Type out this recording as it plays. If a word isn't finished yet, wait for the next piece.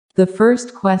The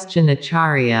first question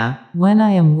Acharya, when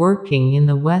I am working in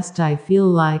the West I feel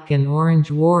like an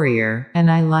orange warrior, and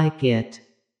I like it.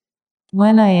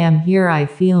 When I am here I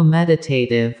feel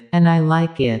meditative, and I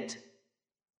like it.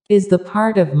 Is the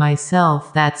part of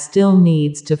myself that still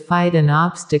needs to fight an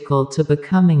obstacle to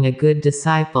becoming a good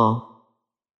disciple.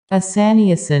 A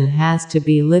sannyasin has to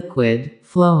be liquid,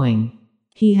 flowing.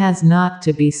 He has not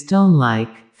to be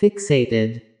stone-like,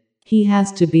 fixated. He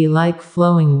has to be like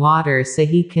flowing water so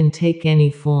he can take any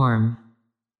form.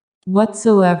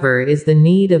 Whatsoever is the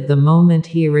need of the moment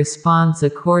he responds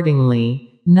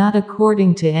accordingly, not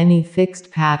according to any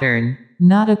fixed pattern,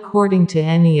 not according to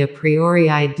any a priori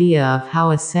idea of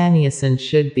how a sannyasin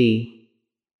should be.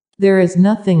 There is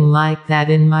nothing like that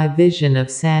in my vision of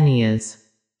sannyas.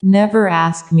 Never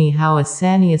ask me how a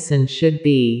sannyasin should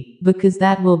be, because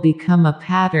that will become a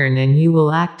pattern and you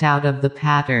will act out of the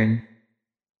pattern.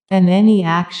 And any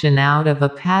action out of a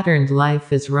patterned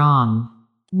life is wrong.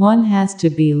 One has to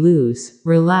be loose,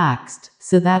 relaxed,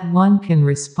 so that one can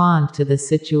respond to the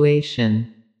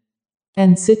situation.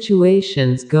 And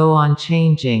situations go on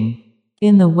changing.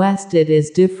 In the West it is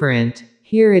different,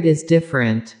 here it is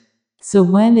different. So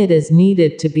when it is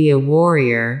needed to be a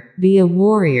warrior,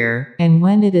 and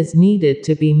when it is needed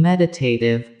to be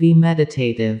meditative, be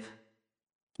meditative.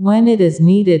 When it is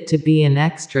needed to be an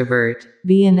extrovert,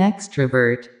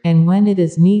 and when it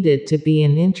is needed to be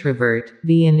an introvert,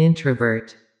 be an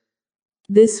introvert.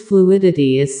 This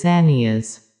fluidity is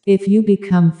sannyas. If you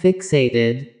become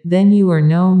fixated, then you are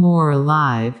no more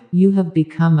alive, you have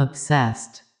become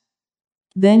obsessed.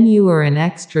 Then you are an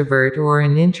extrovert or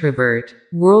an introvert,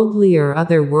 worldly or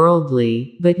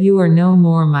otherworldly, but you are no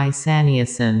more my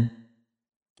sannyasin.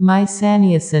 My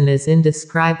sannyasin is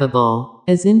indescribable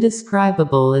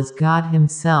as God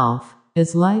Himself,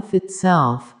 as life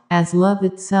itself, as love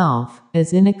itself,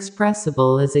 as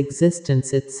inexpressible as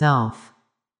existence itself.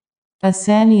 A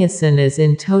sannyasin is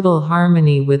in total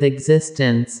harmony with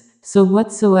existence, so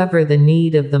whatsoever the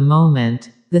need of the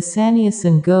moment, the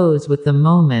sannyasin goes with the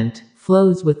moment,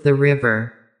 flows with the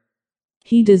river.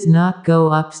 He does not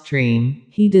go upstream,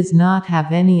 he does not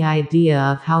have any idea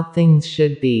of how things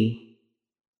should be.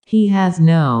 He has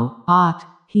no ought,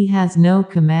 he has no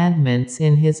commandments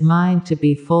in his mind to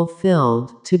be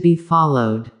fulfilled, to be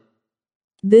followed.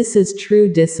 This is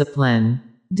true discipline.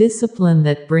 Discipline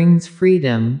that brings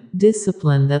freedom,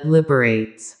 discipline that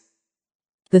liberates.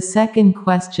 The second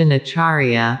question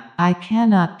Acharya, I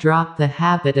cannot drop the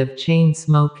habit of chain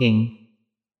smoking.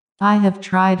 I have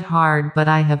tried hard but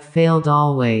I have failed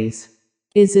always.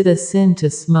 Is it a sin to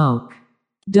smoke?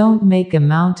 Don't make a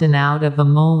mountain out of a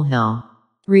molehill.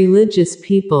 Religious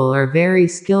people are very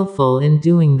skillful in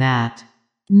doing that.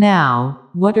 Now,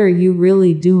 what are you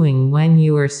really doing when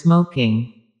you are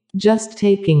smoking? Just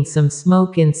taking some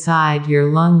smoke inside your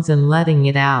lungs and letting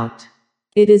it out.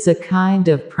 It is a kind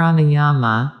of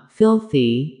pranayama,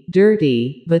 filthy,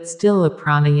 dirty, but still a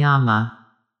pranayama.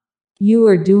 You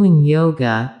are doing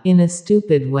yoga, in a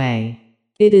stupid way.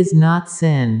 It is not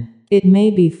sin. It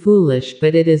may be foolish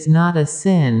but it is not a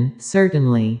sin,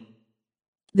 certainly.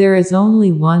 There is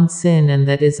only one sin and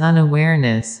that is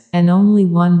unawareness, and only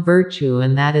one virtue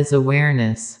and that is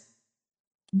awareness.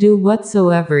 Do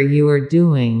whatsoever you are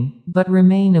doing, but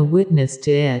remain a witness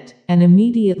to it, and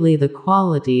immediately the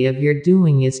quality of your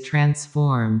doing is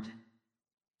transformed.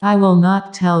 I will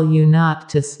not tell you not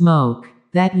to smoke,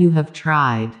 that you have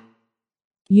tried.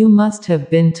 You must have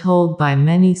been told by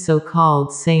many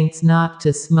so-called saints not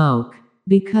to smoke,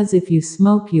 because if you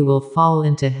smoke you will fall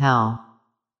into hell.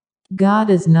 God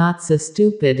is not so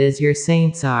stupid as your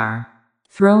saints are.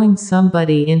 Throwing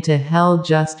somebody into hell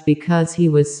just because he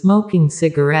was smoking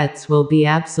cigarettes will be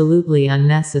absolutely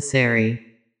unnecessary.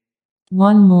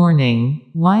 One morning,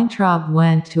 Weintraub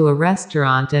went to a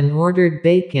restaurant and ordered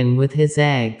bacon with his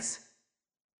eggs.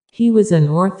 He was an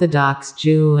Orthodox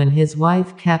Jew and his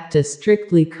wife kept a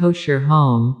strictly kosher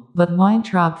home, but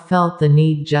Weintraub felt the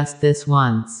need just this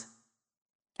once.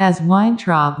 As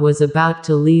Weintraub was about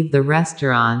to leave the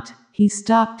restaurant, he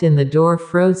stopped in the door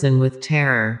frozen with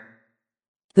terror.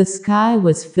 The sky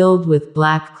was filled with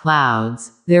black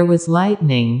clouds, there was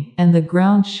lightning, and the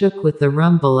ground shook with the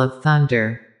rumble of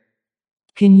thunder.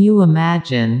 Can you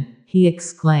imagine? He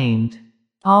exclaimed.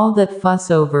 All that fuss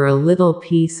over a little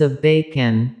piece of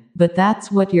bacon, but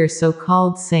that's what your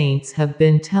so-called saints have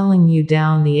been telling you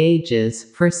down the ages,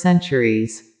 for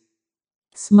centuries.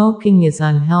 Smoking is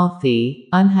unhealthy,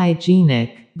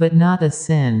 unhygienic, but not a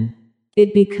sin.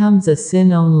 It becomes a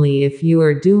sin only if you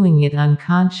are doing it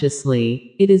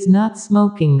unconsciously. It is not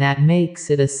smoking that makes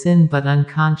it a sin but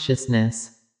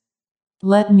unconsciousness.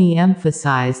 Let me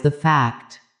emphasize the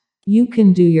fact. You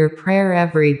can do your prayer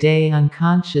every day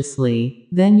unconsciously,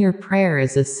 then your prayer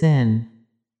is a sin.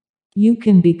 You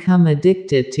can become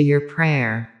addicted to your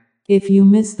prayer. If you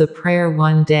miss the prayer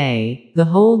one day, the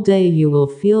whole day you will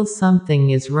feel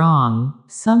something is wrong,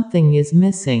 something is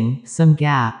missing, some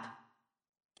gap.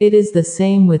 It is the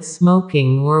same with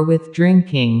smoking or with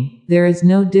drinking, there is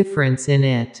no difference in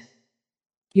it.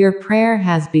 Your prayer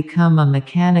has become a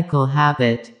mechanical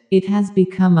habit, it has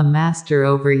become a master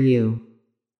over you.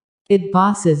 It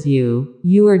bosses you,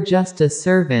 you are just a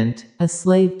servant, a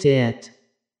slave to it.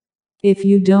 If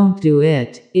you don't do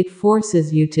it, it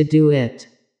forces you to do it.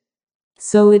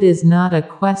 So it is not a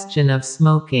question of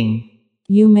smoking.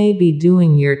 You may be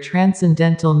doing your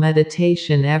transcendental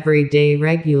meditation every day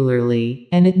regularly,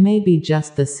 and it may be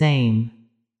just the same.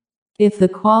 If the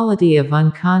quality of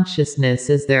unconsciousness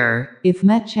is there, if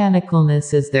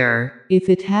mechanicalness is there, if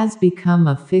it has become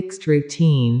a fixed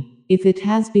routine, if it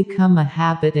has become a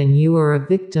habit and you are a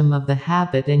victim of the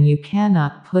habit and you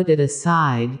cannot put it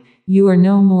aside, you are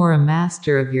no more a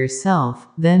master of yourself,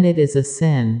 then it is a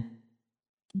sin.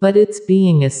 But its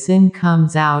being a sin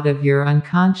comes out of your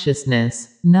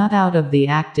unconsciousness, not out of the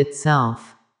act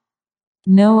itself.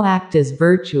 No act is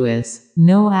virtuous,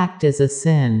 no act is a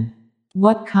sin.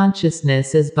 What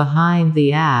consciousness is behind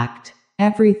the act?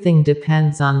 Everything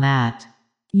depends on that.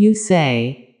 You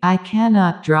say, I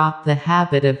cannot drop the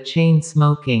habit of chain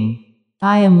smoking.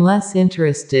 I am less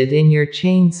interested in your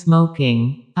chain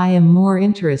smoking, I am more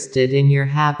interested in your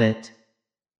habit.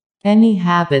 Any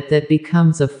habit that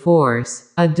becomes a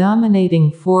force, a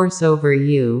dominating force over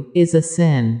you, is a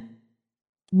sin.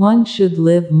 One should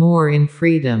live more in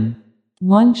freedom.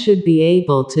 One should be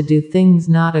able to do things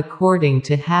not according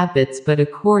to habits but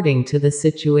according to the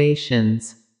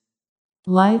situations.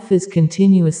 Life is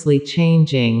continuously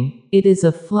changing, it is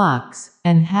a flux,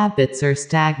 and habits are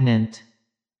stagnant.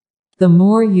 The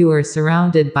more you are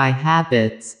surrounded by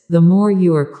habits, the more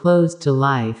you are closed to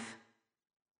life.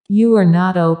 You are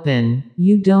not open,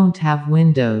 you don't have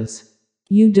windows.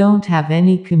 You don't have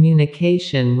any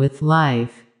communication with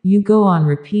life, you go on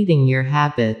repeating your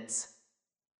habits.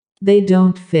 They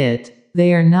don't fit,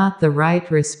 they are not the right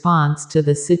response to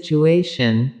the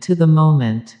situation, to the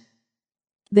moment.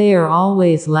 They are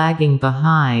always lagging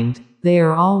behind, they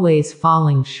are always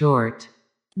falling short.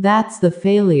 That's the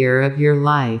failure of your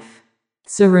life.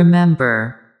 So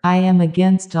remember, I am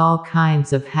against all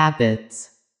kinds of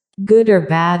habits. Good or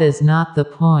bad is not the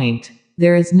point,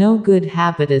 there is no good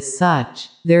habit as such,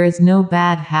 there is no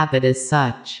bad habit as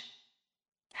such.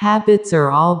 Habits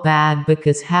are all bad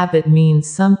because habit means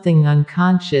something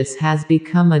unconscious has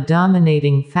become a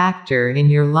dominating factor in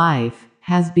your life,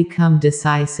 has become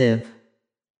decisive.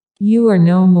 You are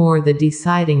no more the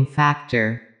deciding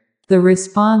factor. The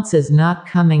response is not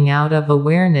coming out of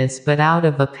awareness but out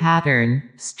of a pattern,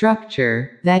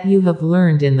 structure, that you have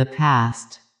learned in the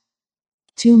past.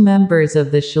 Two members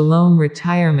of the Shalom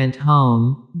retirement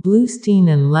home, Bluestein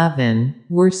and Levin,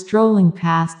 were strolling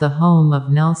past the home of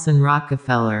Nelson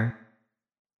Rockefeller.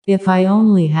 If I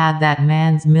only had that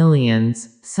man's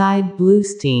millions, sighed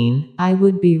Bluestein, I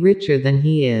would be richer than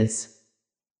he is.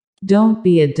 Don't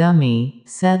be a dummy,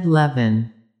 said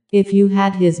Levin. If you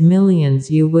had his millions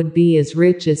you would be as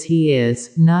rich as he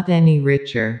is, not any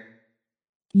richer.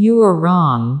 You are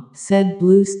wrong, said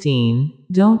Bluestein,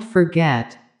 don't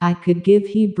forget, I could give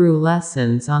Hebrew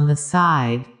lessons on the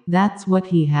side, that's what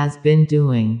he has been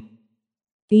doing.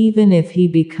 Even if he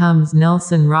becomes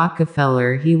Nelson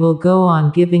Rockefeller he will go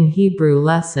on giving Hebrew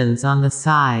lessons on the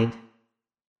side.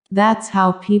 That's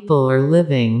how people are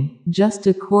living, just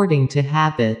according to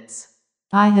habits.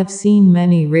 I have seen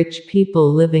many rich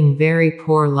people living very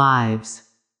poor lives.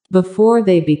 Before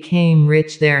they became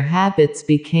rich their habits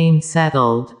became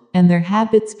settled, and their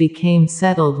habits became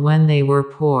settled when they were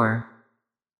poor.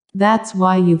 That's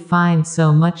why you find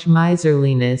so much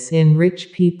miserliness in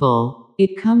rich people,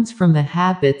 it comes from the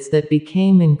habits that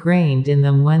became ingrained in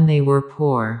them when they were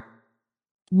poor.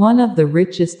 One of the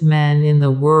richest men in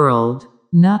the world,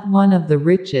 not one of the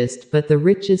richest but the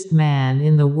richest man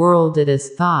in the world it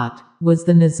is thought, was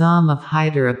the Nizam of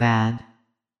Hyderabad.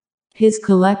 His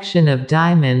collection of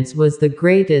diamonds was the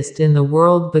greatest in the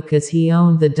world because he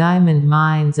owned the diamond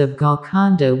mines of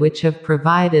Golconda which have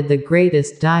provided the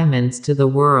greatest diamonds to the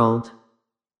world.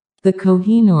 The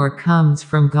Kohinoor comes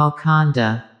from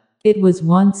Golconda. It was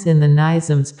once in the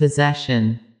Nizam's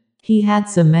possession. He had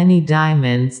so many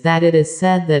diamonds that it is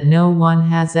said that no one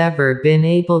has ever been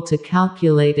able to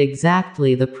calculate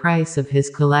exactly the price of his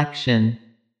collection.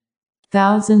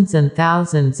 Thousands and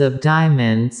thousands of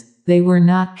diamonds, they were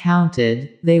not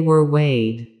counted, they were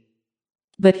weighed.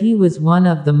 But he was one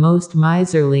of the most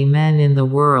miserly men in the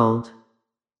world.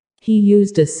 He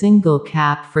used a single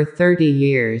cap for 30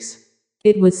 years.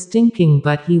 It was stinking,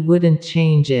 but he wouldn't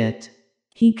change it.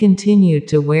 He continued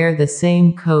to wear the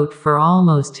same coat for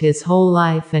almost his whole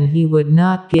life, and he would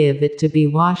not give it to be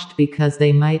washed because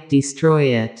they might destroy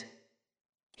it.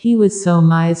 He was so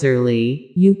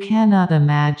miserly, you cannot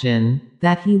imagine,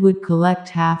 that he would collect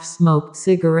half-smoked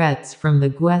cigarettes from the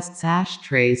guests'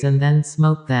 ashtrays and then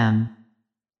smoke them.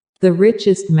 The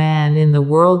richest man in the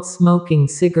world smoking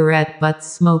cigarette butts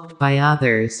smoked by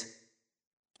others.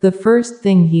 The first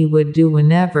thing he would do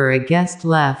whenever a guest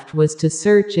left was to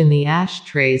search in the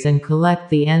ashtrays and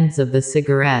collect the ends of the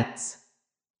cigarettes.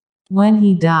 When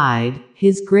he died,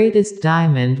 his greatest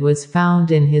diamond was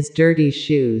found in his dirty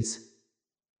shoes.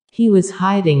 He was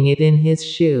hiding it in his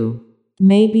shoe.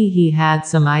 Maybe he had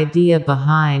some idea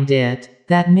behind it,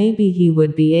 that maybe he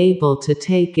would be able to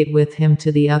take it with him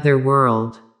to the other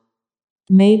world.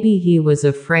 Maybe he was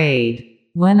afraid,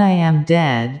 when I am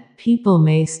dead, people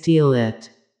may steal it.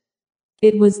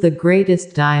 It was the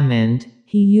greatest diamond.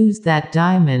 He used that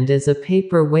diamond as a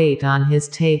paperweight on his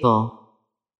table.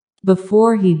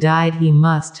 Before he died, he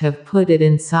must have put it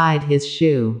inside his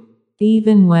shoe.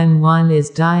 Even when one is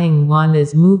dying, one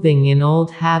is moving in old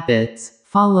habits,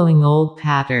 following old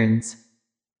patterns.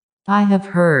 I have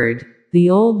heard, the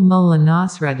old Mullah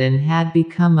Nasruddin had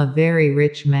become a very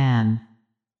rich man.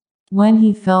 When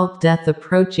he felt death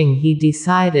approaching, he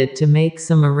decided to make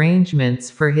some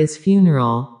arrangements for his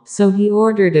funeral, so he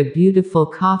ordered a beautiful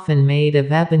coffin made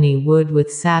of ebony wood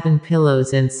with satin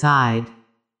pillows inside.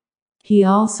 He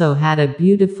also had a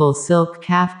beautiful silk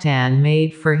kaftan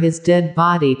made for his dead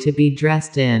body to be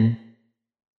dressed in.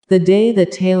 The day the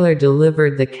tailor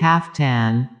delivered the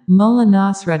kaftan, Mullah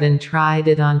Nasruddin tried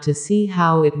it on to see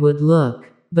how it would look,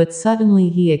 but suddenly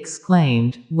he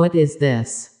exclaimed, "What is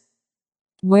this?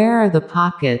 Where are the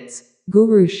pockets?"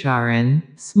 Guru Sharan,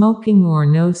 smoking or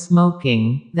no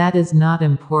smoking, that is not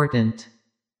important.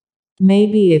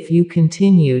 Maybe if you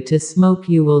continue to smoke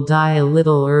you will die a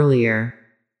little earlier.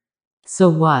 So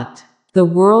what? The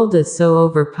world is so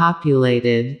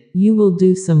overpopulated, you will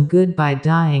do some good by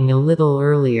dying a little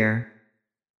earlier.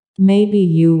 Maybe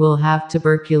you will have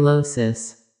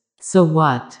tuberculosis. So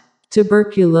what?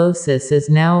 Tuberculosis is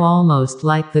now almost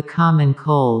like the common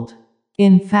cold.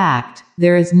 In fact,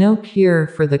 there is no cure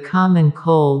for the common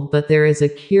cold, but there is a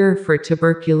cure for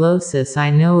tuberculosis. I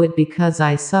know it because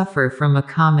I suffer from a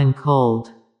common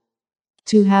cold.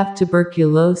 To have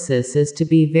tuberculosis is to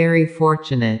be very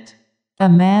fortunate. A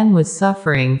man was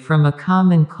suffering from a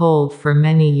common cold for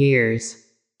many years.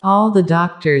 All the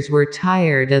doctors were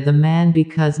tired of the man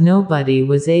because nobody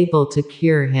was able to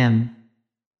cure him.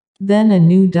 Then a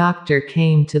new doctor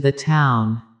came to the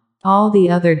town. All the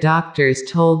other doctors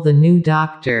told the new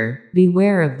doctor,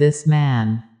 "Beware of this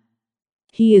man.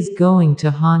 He is going to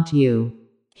haunt you.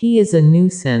 He is a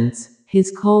nuisance,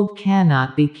 his cold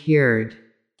cannot be cured.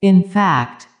 In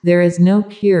fact, there is no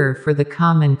cure for the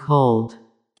common cold.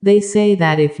 They say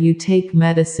that if you take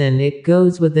medicine it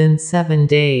goes within 7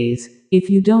 days, if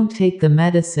you don't take the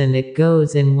medicine it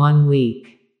goes in 1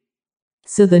 week."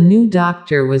 So the new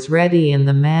doctor was ready and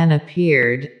the man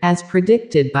appeared, as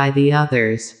predicted by the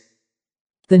others.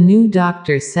 The new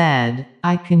doctor said,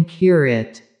 "I can cure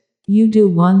it. You do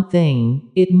one thing,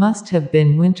 it must have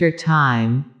been winter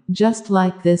time, just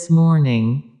like this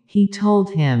morning." He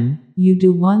told him, "You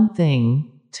do one thing,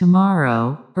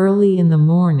 tomorrow, early in the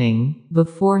morning,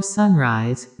 before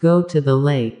sunrise, go to the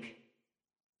lake.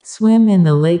 Swim in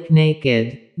the lake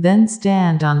naked, then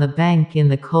stand on the bank in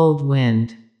the cold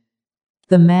wind."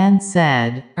 The man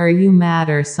said, "Are you mad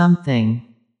or something?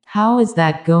 How is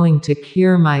that going to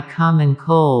cure my common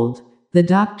cold?" The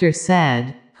doctor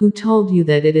said, "Who told you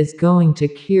that it is going to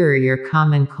cure your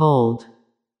common cold?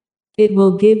 It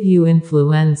will give you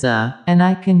influenza, and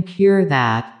I can cure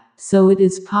that, so it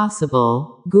is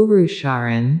possible, Guru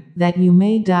Sharan, that you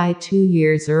may die 2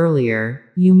 years earlier,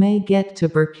 you may get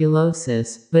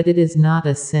tuberculosis, but it is not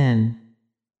a sin.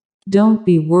 Don't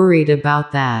be worried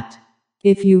about that.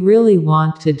 If you really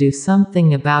want to do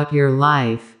something about your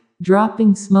life,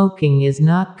 dropping smoking is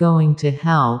not going to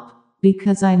help,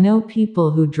 because I know people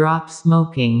who drop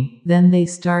smoking, then they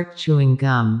start chewing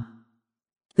gum.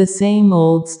 The same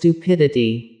old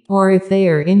stupidity. Or if they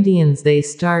are Indians they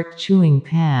start chewing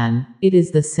pan, it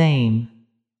is the same.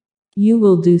 You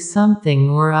will do something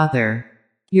or other.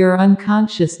 Your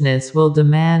unconsciousness will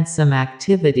demand some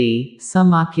activity,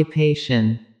 some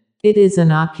occupation. It is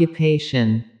an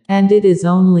occupation. And it is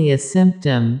only a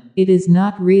symptom, it is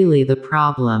not really the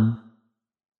problem.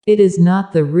 It is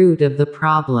not the root of the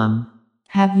problem.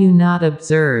 Have you not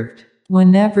observed?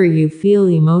 Whenever you feel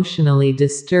emotionally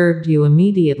disturbed you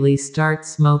immediately start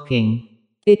smoking.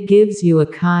 It gives you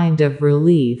a kind of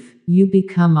relief, you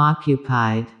become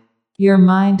occupied. Your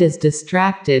mind is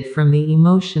distracted from the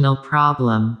emotional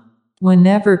problem.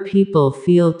 Whenever people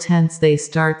feel tense, they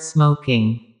start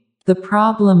smoking. The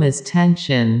problem is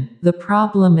tension, the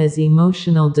problem is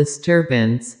emotional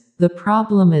disturbance, the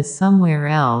problem is somewhere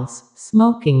else.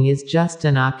 Smoking is just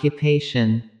an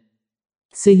occupation.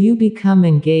 So you become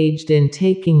engaged in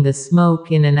taking the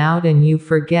smoke in and out, and you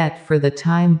forget for the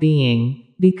time being,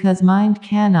 because mind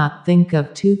cannot think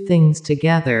of two things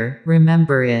together.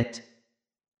 Remember it.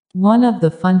 One of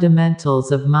the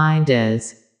fundamentals of mind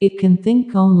is, it can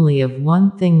think only of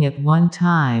one thing at one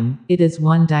time, it is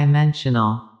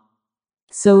one-dimensional.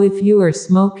 So if you are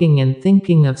smoking and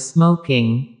thinking of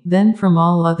smoking, then from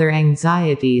all other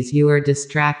anxieties you are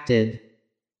distracted.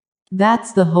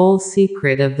 That's the whole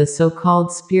secret of the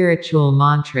so-called spiritual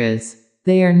mantras.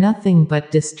 They are nothing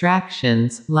but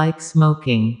distractions, like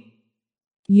smoking.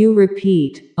 You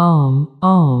repeat, Om,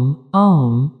 Om,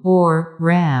 Om, or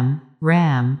Ram,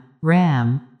 Ram,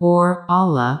 Ram, or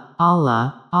Allah,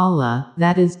 Allah, Allah.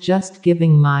 That is just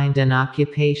giving mind an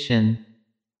occupation.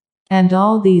 And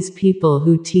all these people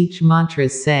who teach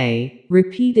mantras say,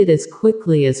 repeat it as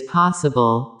quickly as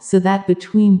possible, so that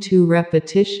between two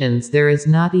repetitions there is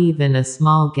not even a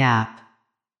small gap.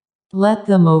 Let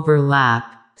them overlap.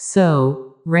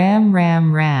 So, Ram,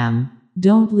 Ram, Ram.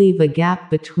 Don't leave a gap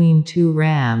between two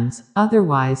rams,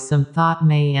 otherwise some thought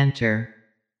may enter.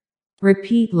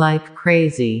 Repeat like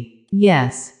crazy.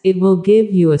 Yes, it will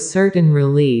give you a certain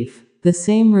relief, the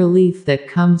same relief that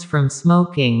comes from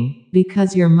smoking,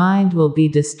 because your mind will be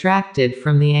distracted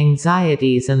from the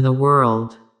anxieties and the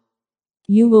world.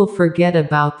 You will forget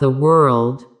about the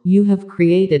world. You have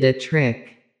created a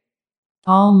trick.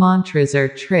 All mantras are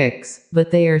tricks,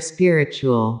 but they are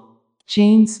spiritual.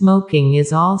 Chain smoking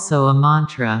is also a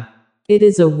mantra. It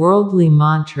is a worldly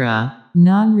mantra,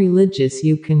 non-religious,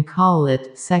 you can call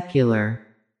it secular.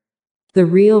 The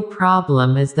real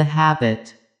problem is the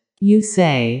habit. You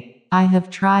say, I have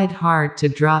tried hard to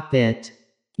drop it.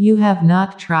 You have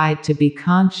not tried to be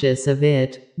conscious of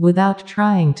it. Without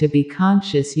trying to be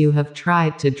conscious, you have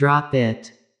tried to drop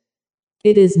it.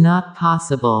 It is not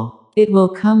possible. It will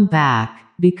come back,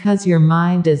 because your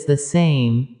mind is the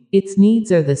same, its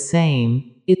needs are the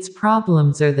same, its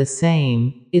problems are the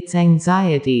same, its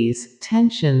anxieties,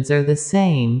 tensions are the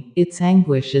same, its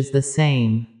anguish is the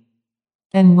same.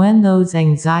 And when those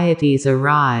anxieties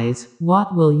arise,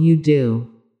 what will you do?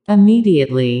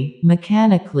 Immediately,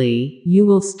 mechanically, you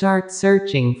will start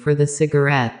searching for the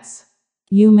cigarettes.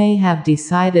 You may have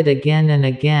decided again and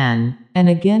again, and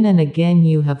again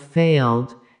you have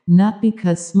failed, not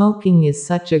because smoking is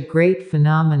such a great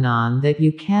phenomenon that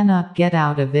you cannot get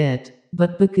out of it,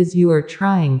 but because you are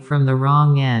trying from the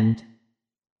wrong end.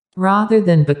 Rather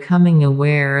than becoming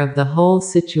aware of the whole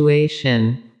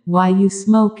situation, why you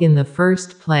smoke in the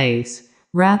first place,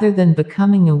 rather than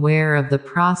becoming aware of the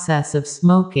process of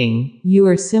smoking, you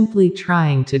are simply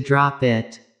trying to drop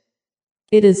it.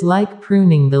 It is like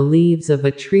pruning the leaves of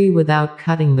a tree without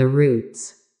cutting the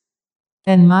roots.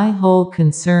 And my whole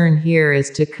concern here is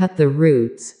to cut the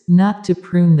roots, not to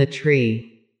prune the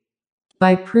tree.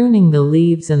 By pruning the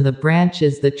leaves and the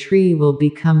branches, the tree will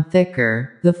become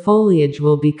thicker, the foliage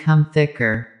will become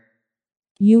thicker.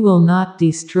 You will not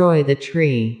destroy the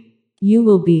tree. You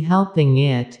will be helping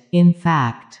it, in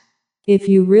fact. If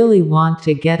you really want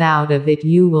to get out of it,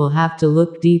 you will have to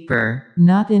look deeper,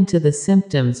 not into the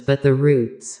symptoms but the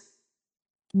roots.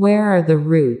 Where are the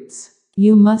roots?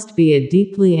 You must be a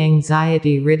deeply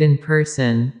anxiety-ridden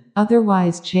person,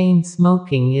 otherwise chain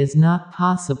smoking is not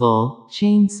possible.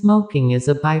 Chain smoking is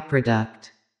a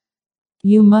byproduct.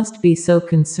 You must be so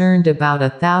concerned about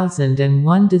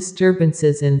 1,001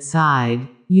 disturbances inside,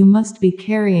 you must be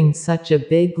carrying such a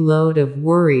big load of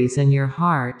worries in your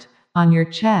heart, on your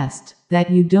chest,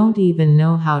 that you don't even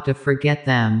know how to forget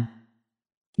them.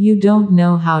 You don't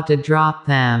know how to drop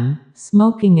them.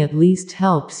 Smoking at least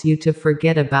helps you to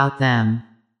forget about them.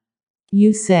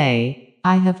 You say,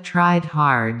 I have tried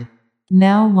hard.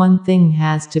 Now one thing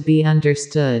has to be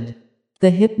understood.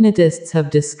 The hypnotists have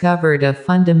discovered a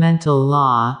fundamental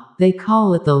law, they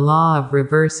call it the law of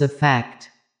reverse effect.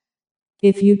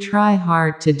 If you try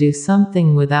hard to do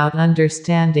something without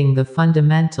understanding the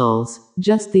fundamentals,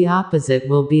 just the opposite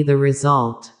will be the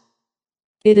result.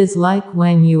 It is like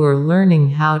when you are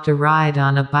learning how to ride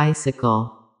on a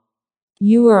bicycle.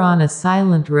 You are on a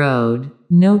silent road,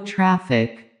 no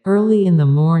traffic, early in the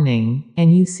morning,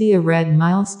 and you see a red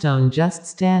milestone just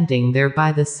standing there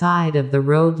by the side of the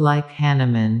road like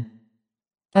Hanuman.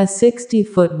 A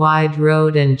 60-foot wide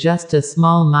road and just a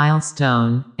small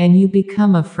milestone, and you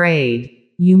become afraid.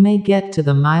 you may get to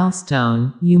the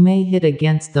milestone, you may hit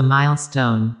against the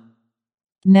milestone.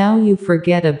 Now you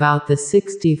forget about the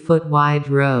 60-foot wide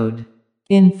road.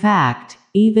 In fact,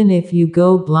 even if you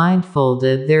go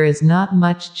blindfolded, there is not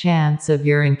much chance of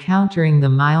your encountering the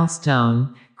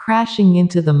milestone, crashing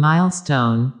into the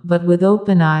milestone, but with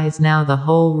open eyes now the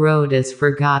whole road is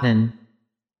forgotten.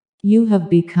 You have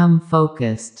become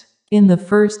focused. In the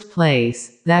first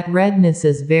place, that redness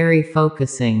is very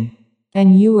focusing.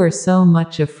 And you are so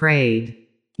much afraid.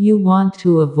 You want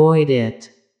to avoid it.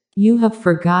 You have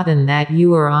forgotten that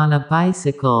you are on a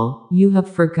bicycle, you have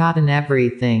forgotten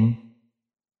everything.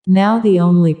 Now the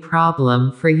only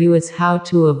problem for you is how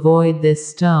to avoid this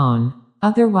stone,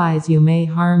 otherwise you may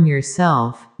harm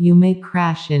yourself, you may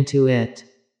crash into it.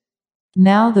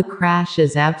 Now the crash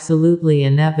is absolutely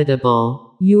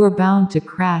inevitable, you are bound to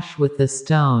crash with the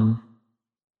stone.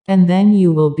 And then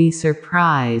you will be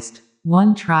surprised,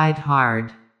 one tried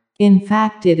hard. In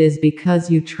fact, it is because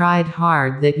you tried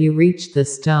hard that you reached the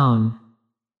stone.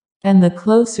 And the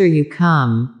closer you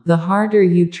come, the harder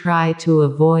you try to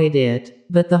avoid it,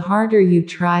 but the harder you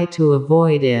try to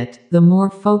avoid it, the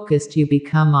more focused you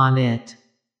become on it.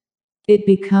 It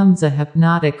becomes a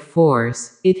hypnotic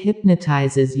force, it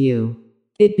hypnotizes you.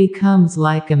 It becomes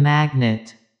like a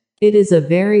magnet. It is a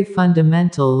very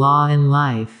fundamental law in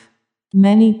life.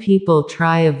 Many people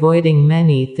try avoiding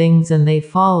many things and they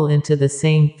fall into the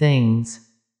same things.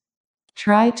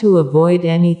 Try to avoid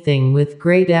anything with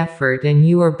great effort and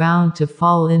you are bound to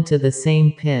fall into the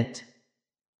same pit.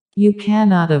 You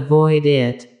cannot avoid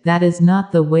it, that is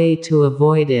not the way to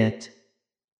avoid it.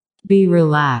 Be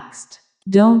relaxed.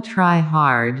 Don't try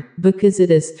hard, because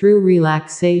it is through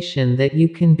relaxation that you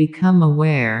can become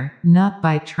aware, not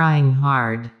by trying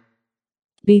hard.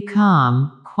 Be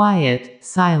calm, quiet,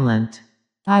 silent.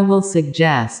 I will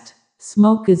suggest,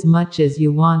 smoke as much as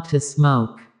you want to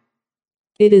smoke.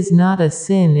 It is not a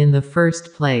sin in the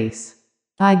first place.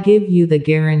 I give you the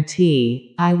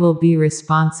guarantee, I will be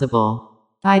responsible.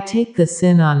 I take the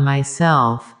sin on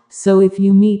myself, so if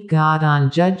you meet God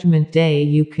on Judgment Day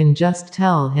you can just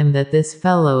tell him that this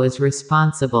fellow is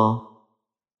responsible.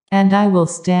 And I will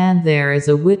stand there as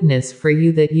a witness for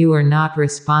you that you are not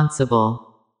responsible.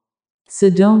 So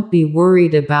don't be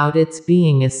worried about its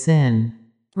being a sin.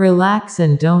 Relax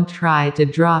and don't try to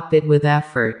drop it with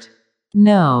effort.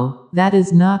 No, that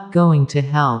is not going to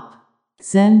help.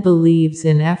 Zen believes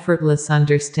in effortless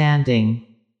understanding.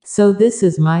 So this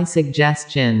is my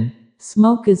suggestion.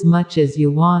 Smoke as much as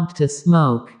you want to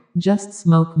smoke, just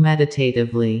smoke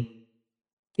meditatively.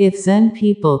 If Zen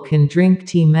people can drink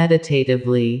tea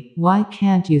meditatively, why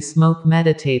can't you smoke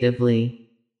meditatively?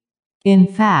 In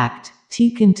fact, tea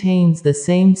contains the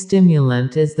same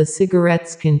stimulant as the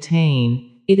cigarettes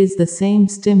contain. It is the same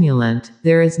stimulant,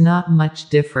 there is not much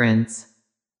difference.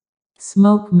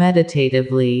 Smoke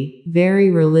meditatively,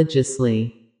 very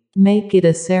religiously. Make it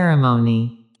a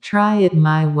ceremony. Try it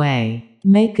my way.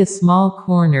 Make a small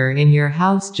corner in your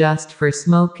house just for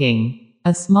smoking,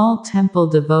 a small temple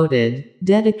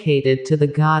dedicated to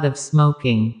the god of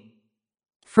smoking.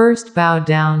 First bow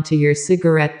down to your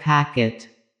cigarette packet.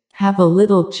 Have a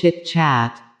little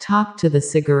chit-chat, talk to the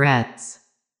cigarettes.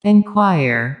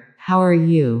 Inquire, how are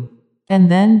you?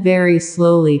 And then very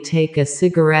slowly take a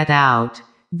cigarette out,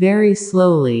 very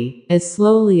slowly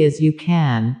as you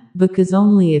can, because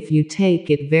only if you take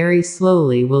it very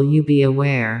slowly will you be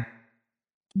aware.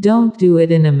 Don't do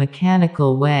it in a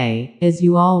mechanical way, as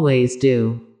you always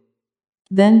do.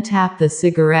 Then tap the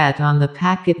cigarette on the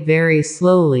packet very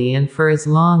slowly and for as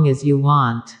long as you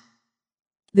want.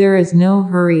 There is no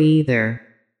hurry either.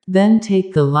 Then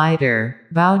take the lighter,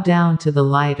 bow down to the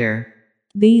lighter.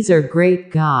 These are great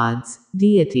gods,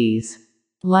 deities.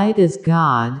 Light is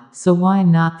God, so why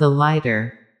not the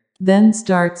lighter? Then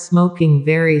start smoking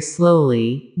very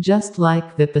slowly, just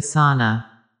like Vipassana.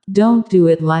 Don't do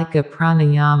it like a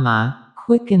pranayama,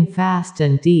 quick and fast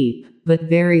and deep, but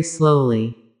very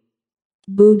slowly.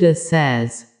 Buddha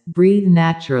says, breathe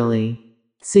naturally.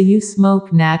 So you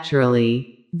smoke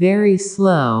naturally, very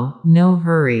slow, no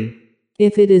hurry.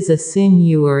 If it is a sin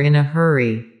you are in a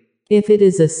hurry. If it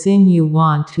is a sin you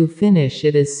want to finish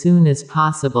it as soon as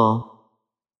possible.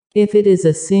 If it is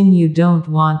a sin you don't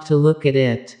want to look at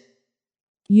it.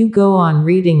 You go on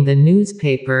reading the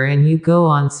newspaper and you go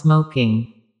on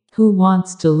smoking. Who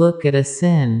wants to look at a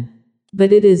sin?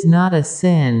 But it is not a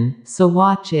sin, so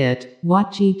watch it,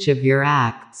 watch each of your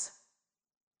acts.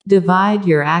 Divide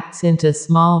your acts into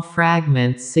small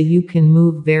fragments so you can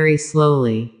move very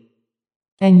slowly.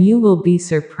 And you will be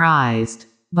surprised.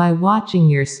 By watching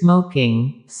your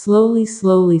smoking, slowly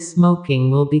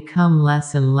smoking will become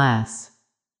less and less.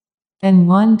 And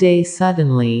one day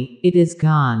suddenly, it is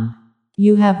gone.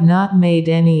 You have not made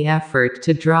any effort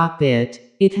to drop it,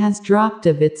 it has dropped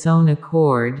of its own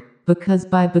accord, because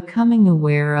by becoming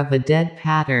aware of a dead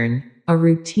pattern, a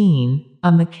routine,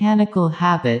 a mechanical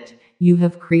habit, you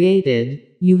have created,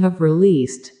 you have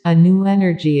released, a new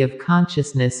energy of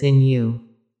consciousness in you.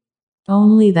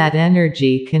 Only that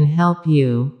energy can help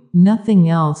you, nothing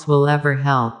else will ever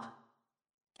help.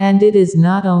 And it is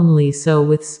not only so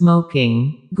with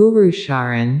smoking, Guru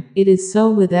Sharan, it is so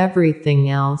with everything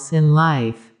else in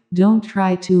life. Don't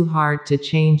try too hard to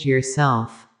change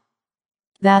yourself.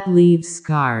 That leaves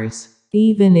scars.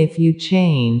 Even if you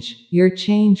change, your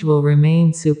change will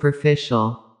remain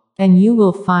superficial. And you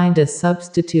will find a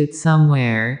substitute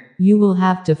somewhere, you will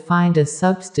have to find a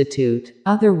substitute,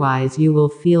 otherwise you will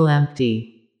feel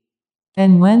empty.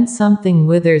 And when something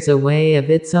withers away of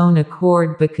its own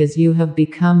accord because you have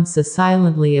become so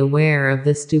silently aware of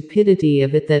the stupidity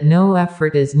of it that no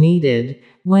effort is needed,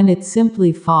 when it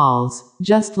simply falls,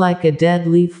 just like a dead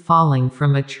leaf falling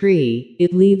from a tree,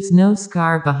 it leaves no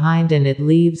scar behind and it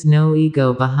leaves no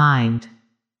ego behind.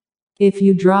 If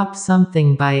you drop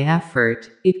something by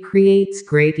effort, it creates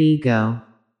great ego.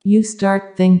 You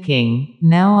start thinking,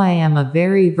 now I am a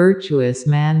very virtuous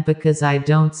man because I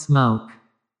don't smoke.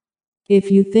 If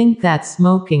you think that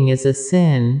smoking is a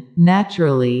sin,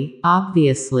 naturally,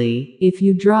 obviously, if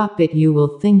you drop it you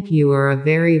will think you are a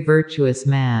very virtuous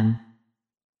man.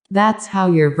 That's how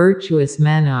your virtuous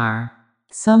men are.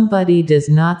 Somebody does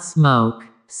not smoke,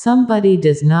 somebody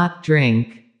does not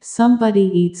drink,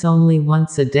 somebody eats only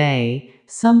once a day,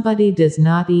 somebody does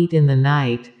not eat in the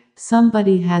night,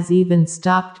 somebody has even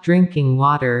stopped drinking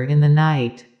water in the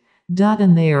night.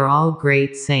 And they are all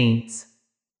great saints.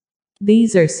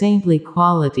 These are saintly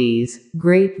qualities,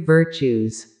 great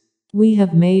virtues. We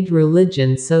have made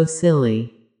religion so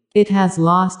silly. It has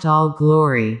lost all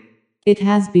glory. It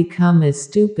has become as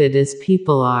stupid as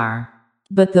people are.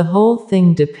 But the whole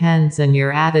thing depends on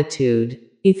your attitude.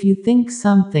 If you think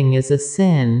something is a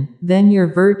sin, then your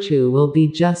virtue will be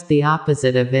just the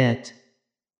opposite of it.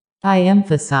 I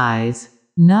emphasize,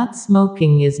 not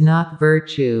smoking is not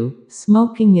virtue,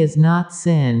 smoking is not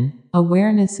sin,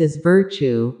 awareness is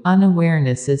virtue,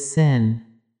 unawareness is sin.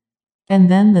 And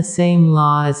then the same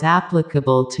law is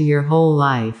applicable to your whole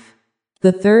life.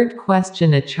 The third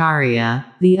question, Acharya,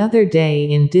 the other day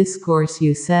in discourse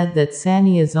you said that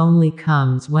sannyas only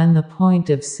comes when the point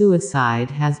of suicide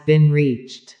has been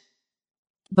reached.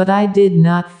 But I did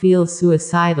not feel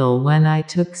suicidal when I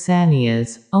took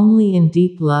sannyas, only in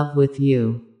deep love with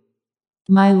you.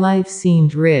 My life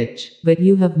seemed rich, but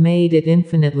you have made it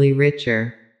infinitely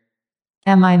richer.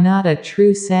 Am I not a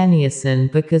true sannyasin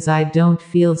because I don't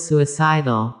feel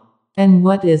suicidal? And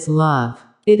what is love?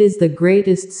 It is the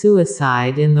greatest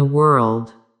suicide in the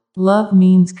world. Love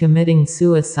means committing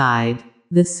suicide,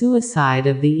 the suicide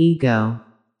of the ego.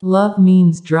 Love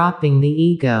means dropping the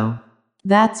ego.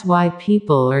 That's why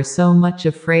people are so much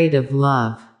afraid of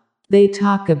love. They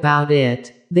talk about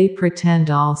it, they pretend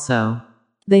also.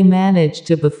 They manage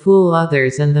to befool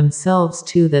others and themselves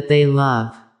too that they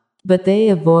love. But they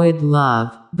avoid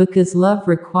love, because love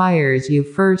requires you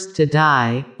first to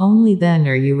die, only then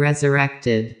are you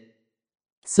resurrected.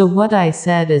 So what I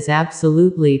said is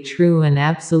absolutely true and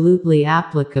absolutely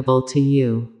applicable to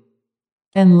you.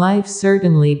 And life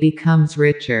certainly becomes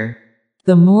richer.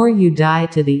 The more you die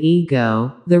to the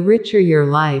ego, the richer your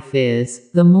life is,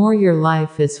 the more your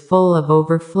life is full of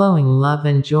overflowing love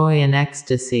and joy and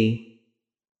ecstasy.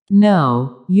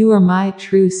 No, you are my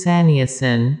true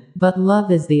sannyasin, but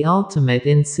love is the ultimate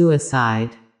in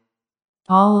suicide.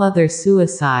 All other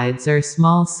suicides are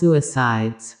small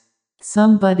suicides.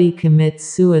 Somebody commits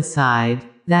suicide,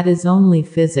 that is only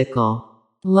physical.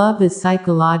 Love is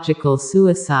psychological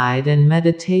suicide and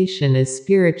meditation is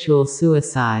spiritual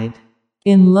suicide.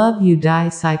 In love you die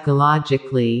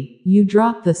psychologically, you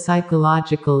drop the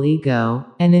psychological ego,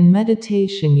 and in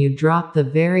meditation you drop the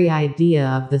very idea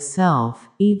of the self,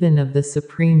 even of the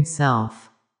Supreme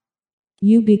Self.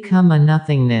 You become a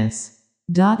nothingness.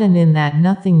 And in that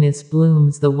nothingness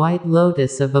blooms the white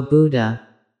lotus of a Buddha.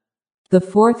 The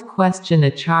fourth question,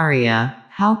 Acharya,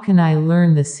 how can I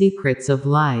learn the secrets of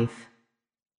life?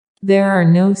 There are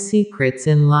no secrets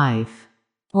in life.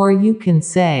 Or you can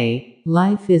say,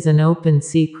 life is an open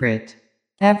secret.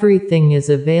 Everything is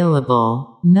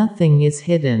available, nothing is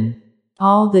hidden.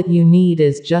 All that you need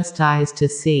is just eyes to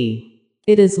see.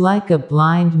 It is like a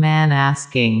blind man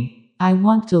asking, I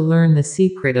want to learn the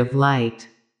secret of light.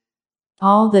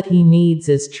 All that he needs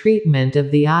is treatment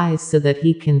of the eyes so that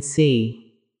he can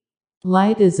see.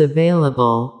 Light is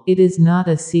available, it is not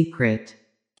a secret.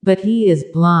 But he is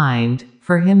blind,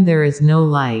 for him there is no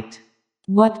light.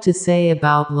 What to say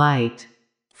about light?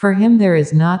 For him there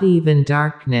is not even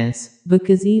darkness,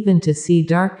 because even to see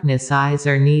darkness eyes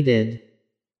are needed.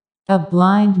 A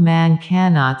blind man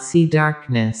cannot see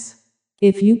darkness.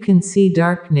 If you can see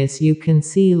darkness, you can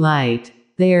see light.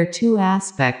 They are two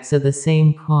aspects of the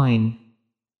same coin.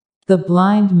 The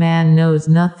blind man knows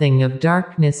nothing of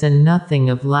darkness and nothing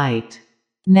of light.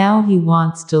 Now he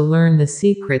wants to learn the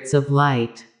secrets of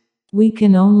light. We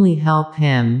can only help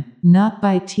him, not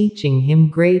by teaching him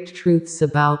great truths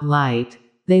about light,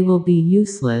 they will be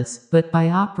useless, but by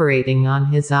operating on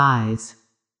his eyes.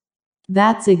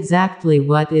 That's exactly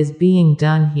what is being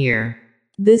done here.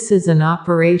 This is an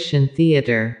operation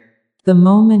theater. The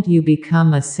moment you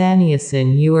become a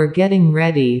sannyasin, you are getting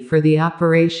ready for the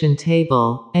operation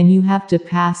table, and you have to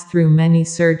pass through many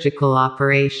surgical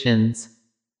operations.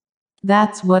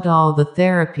 That's what all the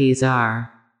therapies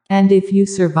are. And if you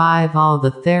survive all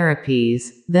the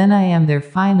therapies, then I am there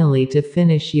finally to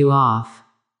finish you off.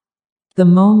 The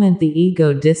moment the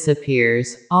ego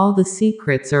disappears, all the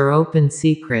secrets are open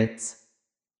secrets.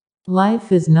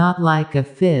 Life is not like a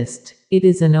fist, it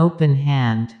is an open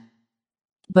hand.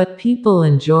 But people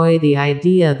enjoy the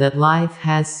idea that life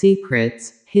has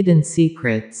secrets, hidden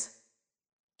secrets.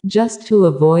 Just to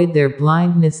avoid their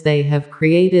blindness, they have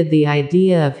created the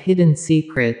idea of hidden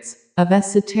secrets, of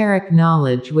esoteric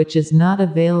knowledge which is not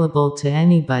available to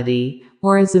anybody,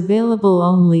 or is available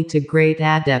only to great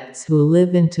adepts who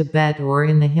live in Tibet or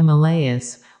in the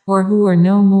Himalayas, or who are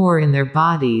no more in their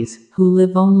bodies, who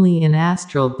live only in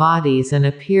astral bodies and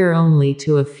appear only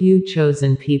to a few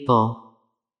chosen people.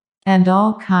 And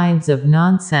all kinds of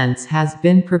nonsense has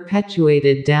been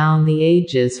perpetuated down the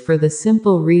ages for the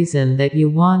simple reason that you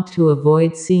want to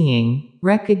avoid seeing,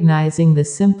 recognizing the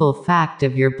simple fact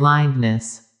of your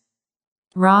blindness.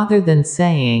 Rather than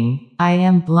saying, I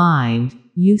am blind,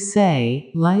 you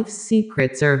say, life's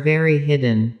secrets are very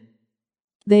hidden.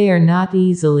 They are not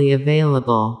easily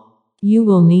available. You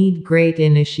will need great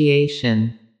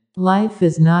initiation. Life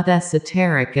is not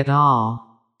esoteric at all.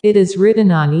 It is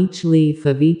written on each leaf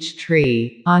of each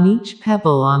tree, on each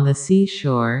pebble on the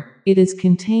seashore, it is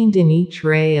contained in each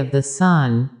ray of the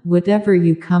sun, whatever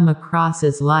you come across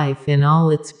is life in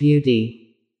all its beauty.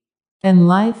 And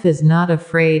life is not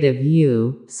afraid of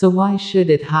you, so why should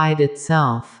it hide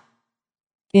itself?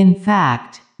 In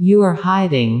fact, you are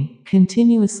hiding,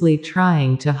 continuously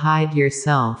trying to hide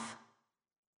yourself.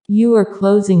 You are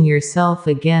closing yourself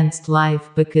against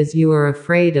life because you are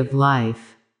afraid of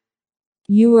life.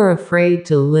 You are afraid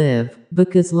to live,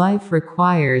 because life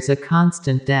requires a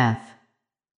constant death.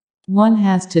 One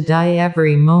has to die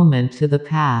every moment to the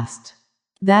past.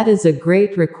 That is a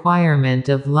great requirement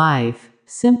of life,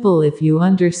 simple if you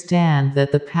understand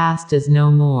that the past is no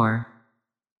more.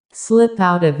 Slip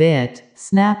out of it,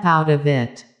 snap out of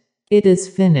it. It is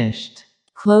finished.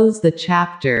 Close the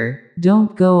chapter,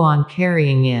 don't go on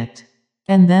carrying it.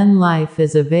 And then life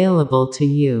is available to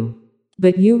you.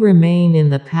 But you remain in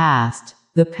the past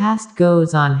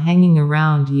goes on hanging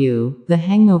around you, the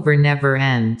hangover never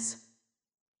ends.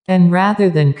 And rather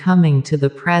than coming to the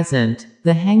present,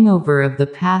 the hangover of the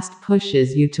past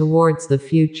pushes you towards the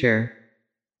future.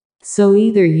 So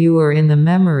either you are in the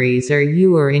memories or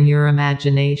you are in your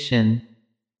imagination.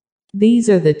 These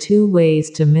are the two ways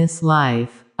to miss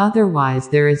life, otherwise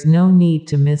there is no need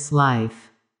to miss life.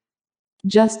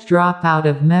 Just drop out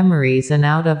of memories and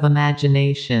out of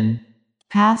imagination.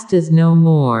 Past is no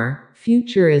more,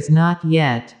 future is not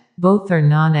yet, both are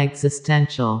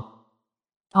non-existential.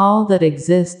 All that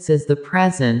exists is the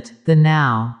present, the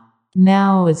now.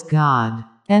 Now is God.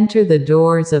 Enter the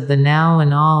doors of the now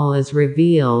and all is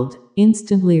revealed,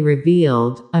 instantly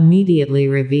revealed, immediately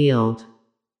revealed.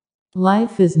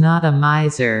 Life is not a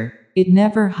miser, it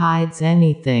never hides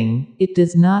anything, it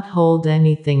does not hold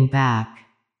anything back.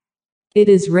 It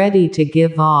is ready to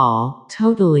give all,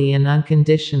 totally and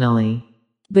unconditionally.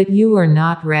 But you are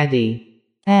not ready.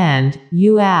 And,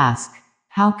 you ask,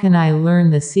 how can I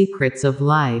learn the secrets of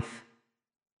life?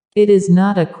 It is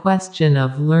not a question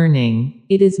of learning,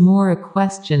 it is more a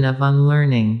question of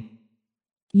unlearning.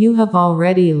 You have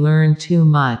already learned too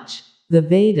much. The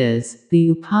Vedas, the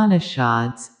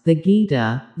Upanishads, the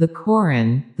Gita, the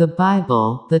Koran, the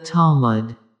Bible, the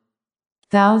Talmud.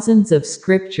 Thousands of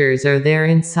scriptures are there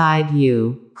inside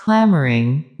you,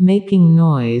 clamoring, making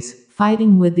noise,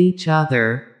 fighting with each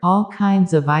other, all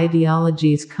kinds of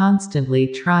ideologies constantly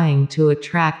trying to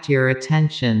attract your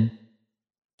attention.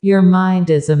 Your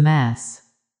mind is a mess.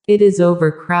 It is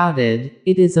overcrowded,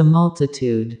 it is a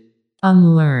multitude.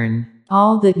 Unlearn.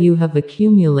 All that you have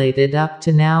accumulated up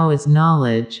to now is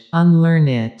knowledge, unlearn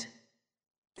it.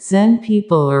 Zen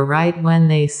people are right when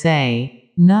they say,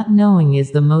 not knowing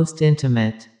is the most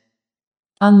intimate.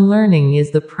 Unlearning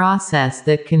is the process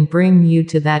that can bring you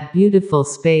to that beautiful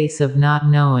space of not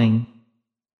knowing.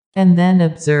 And then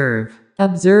observe.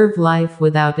 Observe life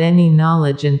without any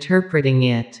knowledge interpreting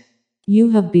it.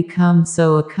 You have become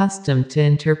so accustomed to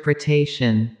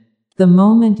interpretation. The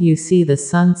moment you see the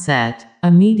sunset,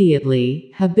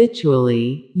 immediately,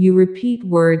 habitually, you repeat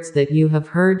words that you have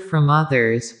heard from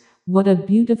others. What a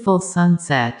beautiful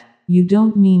sunset. You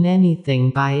don't mean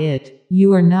anything by it,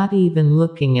 you are not even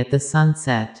looking at the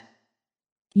sunset.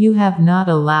 You have not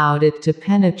allowed it to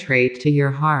penetrate to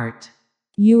your heart.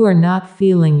 You are not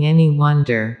feeling any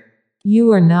wonder.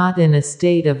 You are not in a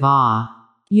state of awe.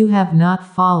 You have not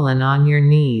fallen on your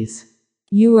knees.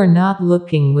 You are not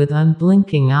looking with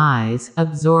unblinking eyes,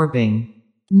 absorbing.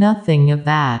 Nothing of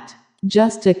that.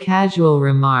 Just a casual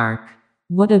remark.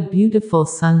 What a beautiful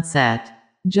sunset.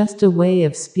 Just a way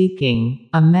of speaking,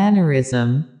 a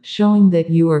mannerism, showing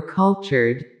that you are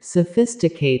cultured,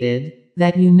 sophisticated,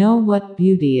 that you know what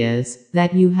beauty is,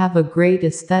 that you have a great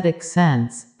aesthetic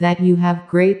sense, that you have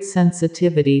great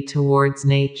sensitivity towards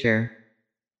nature.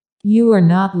 You are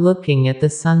not looking at the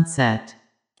sunset.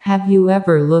 Have you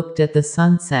ever looked at the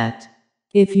sunset?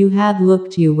 If you had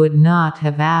looked, you would not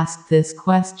have asked this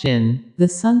question, the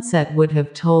sunset would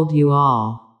have told you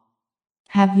all.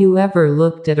 Have you ever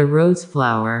looked at a rose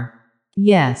flower?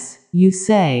 Yes, you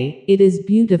say, it is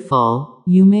beautiful.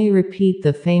 You may repeat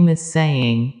the famous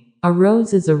saying, a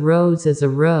rose is a rose is a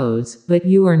rose, but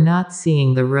you are not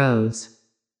seeing the rose.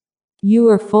 You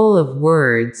are full of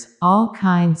words, all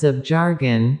kinds of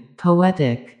jargon,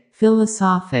 poetic,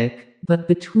 philosophic, but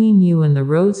between you and the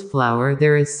rose flower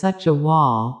there is such a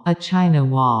wall, a China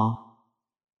wall.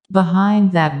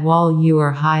 Behind that wall you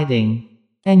are hiding.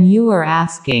 And you are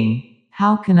asking,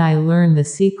 how can I learn the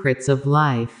secrets of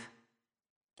life?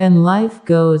 And life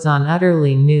goes on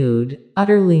utterly nude,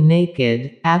 utterly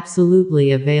naked,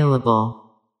 absolutely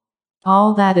available.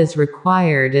 All that is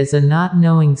required is a not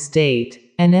knowing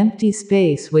state, an empty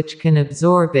space which can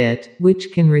absorb it,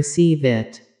 which can receive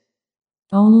it.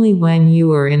 Only when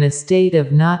you are in a state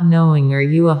of not knowing are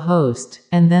you a host,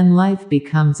 and then life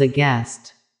becomes a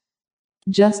guest.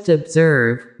 Just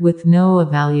observe, with no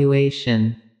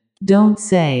evaluation. Don't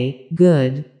say,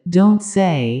 good, don't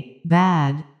say,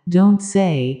 bad, don't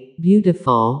say,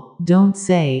 beautiful, don't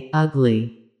say,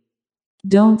 ugly.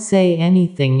 Don't say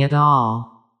anything at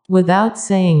all. Without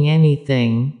saying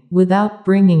anything, without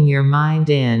bringing your mind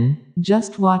in,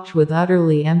 just watch with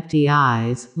utterly empty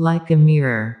eyes, like a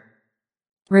mirror.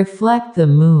 Reflect the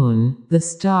moon, the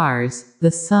stars,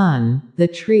 the sun, the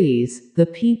trees, the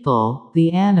people,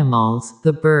 the animals,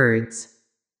 the birds.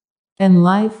 And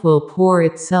life will pour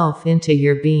itself into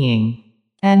your being.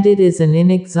 And it is an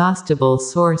inexhaustible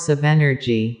source of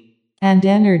energy. And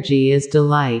energy is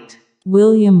delight.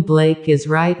 William Blake is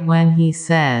right when he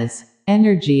says,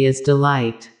 energy is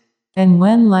delight. And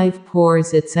when life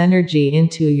pours its energy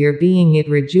into your being, it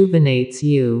rejuvenates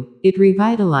you, it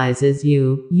revitalizes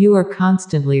you, you are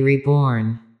constantly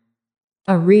reborn.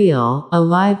 A real,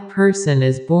 alive person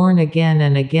is born again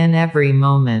and again every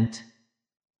moment.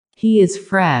 He is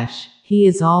fresh, he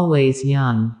is always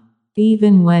young.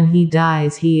 Even when he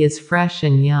dies, he is fresh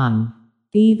and young.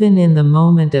 Even in the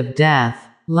moment of death,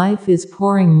 life is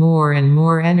pouring more and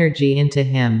more energy into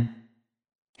him.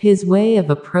 His way of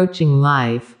approaching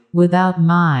life, without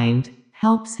mind,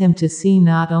 helps him to see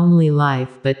not only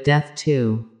life but death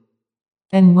too.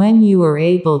 And when you are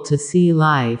able to see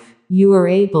life, you are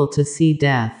able to see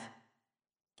death.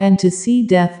 And to see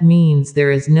death means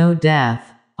there is no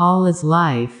death, all is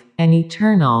life, and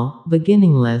eternal,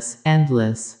 beginningless,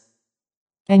 endless.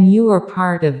 And you are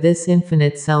part of this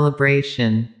infinite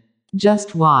celebration.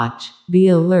 Just watch, be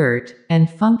alert, and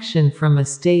function from a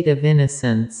state of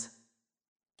innocence.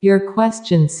 Your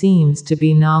question seems to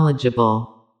be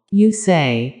knowledgeable. You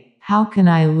say, how can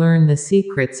I learn the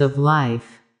secrets of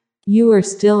life? You are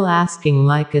still asking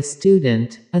like a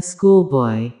student, a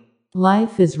schoolboy.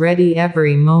 Life is ready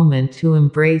every moment to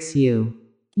embrace you.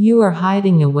 You are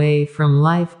hiding away from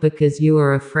life because you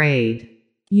are afraid.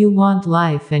 You want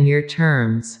life and your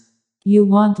terms. You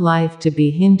want life to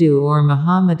be Hindu or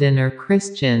Mohammedan or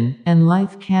Christian, and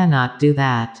life cannot do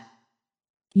that.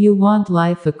 You want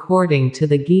life according to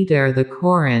the Gita or the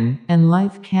Koran, and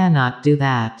life cannot do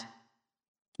that.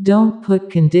 Don't put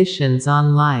conditions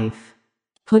on life.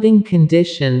 Putting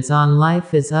conditions on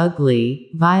life is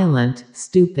ugly, violent,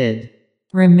 stupid.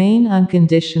 Remain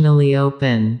unconditionally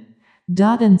open.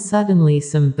 And suddenly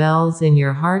some bells in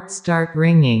your heart start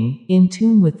ringing, in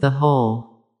tune with the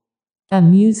whole. A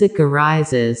music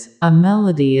arises, a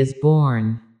melody is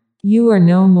born. You are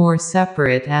no more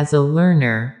separate as a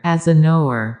learner, as a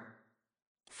knower.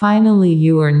 Finally,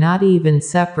 you are not even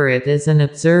separate as an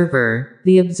observer.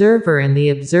 The observer and the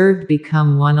observed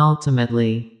become one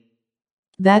ultimately.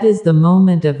 That is the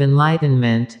moment of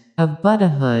enlightenment, of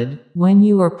Buddhahood, when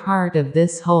you are part of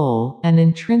this whole, an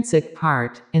intrinsic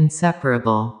part,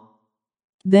 inseparable.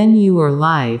 Then you are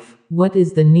life. What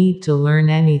is the need to learn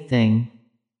anything?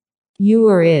 You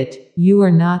are it, you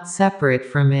are not separate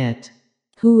from it.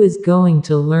 Who is going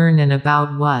to learn and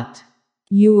about what?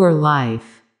 You are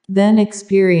life. Then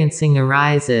experiencing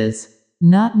arises.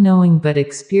 Not knowing but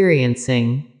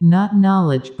experiencing, not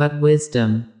knowledge but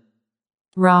wisdom.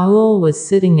 Raoul was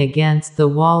sitting against the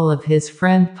wall of his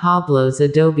friend Pablo's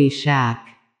adobe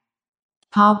shack.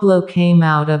 Pablo came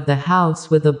out of the house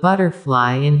with a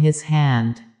butterfly in his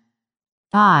hand.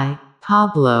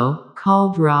 Pablo,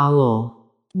 called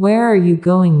Raoul. Where are you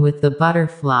going with the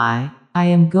butterfly? I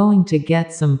am going to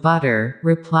get some butter,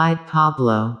 replied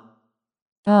Pablo.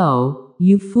 Oh,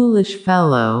 you foolish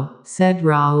fellow, said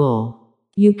Raoul.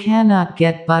 You cannot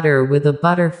get butter with a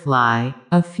butterfly.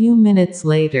 A few minutes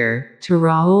later, to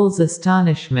Raoul's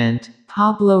astonishment,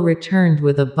 Pablo returned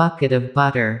with a bucket of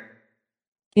butter.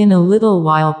 In a little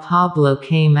while Pablo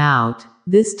came out,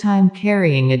 this time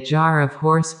carrying a jar of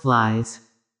horseflies.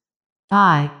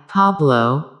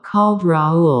 Pablo, called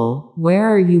Raoul,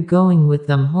 where are you going with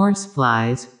them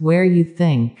horseflies, where you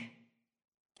think?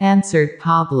 Answered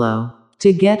Pablo.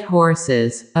 To get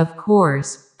horses, of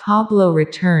course. Pablo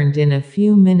returned in a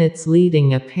few minutes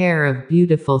leading a pair of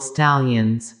beautiful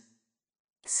stallions.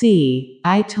 See,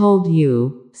 I told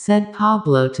you, said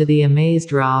Pablo to the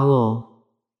amazed Raoul.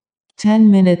 10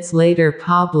 minutes later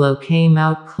Pablo came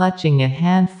out clutching a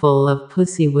handful of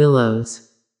pussy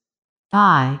willows.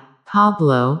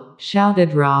 Pablo,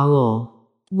 shouted Raoul.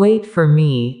 Wait for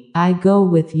me, I go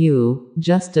with you,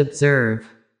 just observe.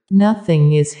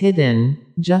 Nothing is hidden,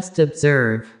 just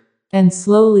observe. And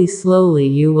slowly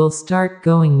you will start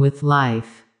going with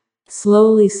life.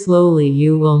 Slowly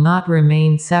you will not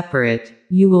remain separate,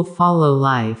 you will follow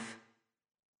life.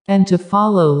 And to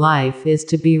follow life is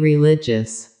to be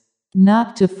religious.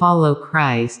 Not to follow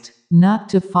Christ, not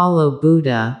to follow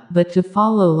Buddha, but to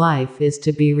follow life is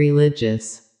to be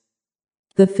religious.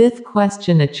 The fifth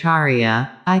question,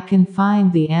 Acharya, I can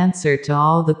find the answer to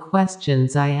all the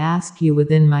questions I ask you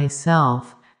within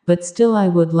myself, but still I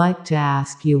would like to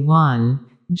ask you one,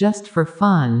 just for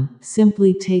fun,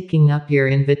 simply taking up your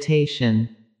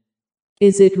invitation.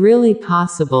 Is it really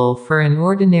possible for an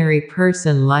ordinary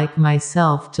person like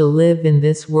myself to live in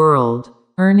this world,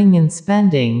 earning and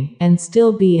spending, and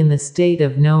still be in the state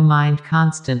of no mind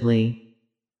constantly?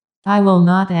 I will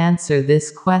not answer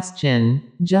this question,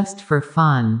 just for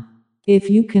fun. If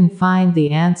you can find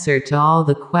the answer to all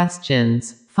the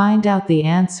questions, find out the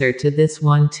answer to this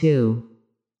one too.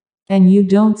 And you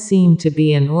don't seem to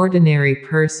be an ordinary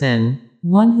person,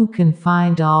 one who can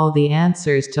find all the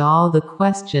answers to all the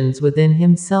questions within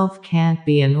himself can't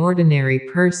be an ordinary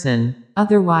person,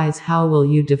 otherwise how will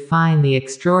you define the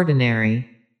extraordinary?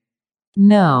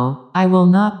 No, I will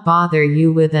not bother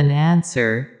you with an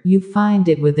answer, you find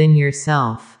it within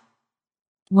yourself.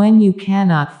 When you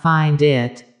cannot find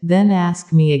it, then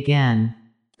ask me again.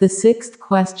 The sixth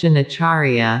question,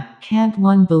 Acharya, can't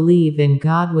one believe in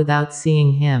God without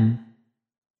seeing Him?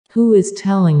 Who is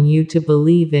telling you to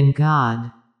believe in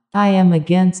God? I am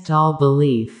against all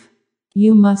belief.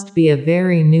 You must be a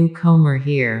very newcomer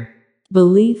here.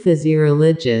 Belief is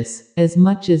irreligious, as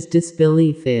much as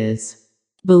disbelief is.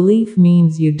 Belief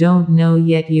means you don't know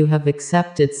yet you have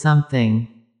accepted something.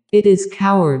 It is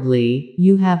cowardly,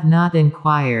 you have not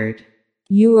inquired.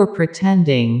 You are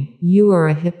pretending, you are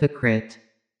a hypocrite.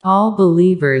 All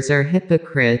believers are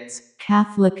hypocrites,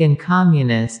 Catholic and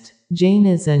Communist,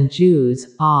 Jainas and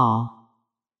Jews, all.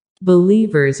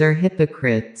 Believers are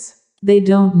hypocrites. They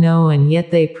don't know and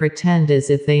yet they pretend as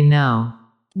if they know.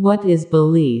 What is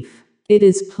belief? It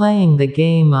is playing the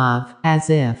game of,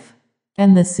 as if.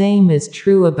 And the same is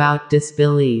true about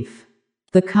disbelief.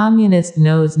 The communist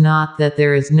knows not that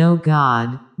there is no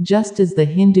God, just as the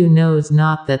Hindu knows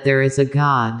not that there is a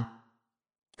God.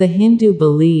 The Hindu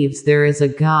believes there is a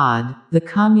God, the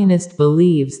communist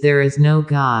believes there is no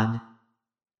God.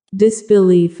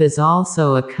 Disbelief is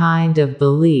also a kind of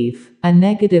belief, a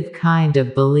negative kind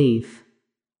of belief.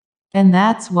 And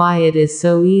that's why it is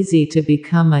so easy to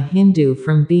become a Hindu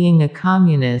from being a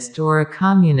communist or a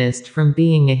communist from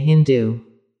being a Hindu.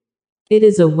 It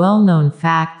is a well-known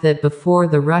fact that before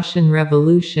the Russian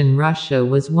Revolution, Russia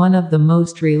was one of the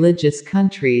most religious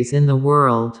countries in the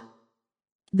world.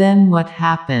 Then what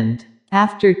happened?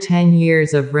 After 10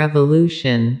 years of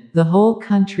revolution, the whole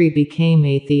country became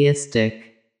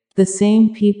atheistic. The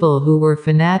same people who were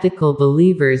fanatical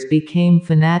believers became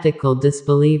fanatical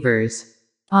disbelievers.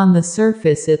 On the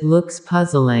surface it looks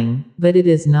puzzling, but it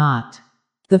is not.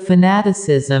 The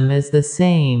fanaticism is the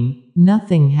same,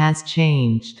 nothing has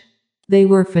changed. They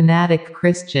were fanatic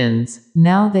Christians,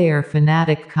 now they are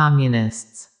fanatic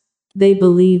communists. They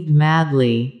believed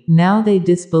madly, now they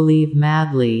disbelieve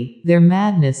madly, their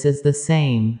madness is the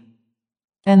same.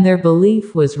 And their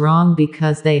belief was wrong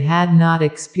because they had not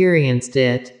experienced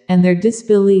it, and their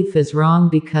disbelief is wrong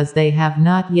because they have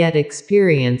not yet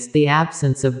experienced the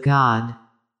absence of God.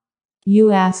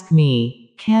 You ask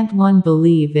me, can't one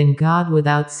believe in God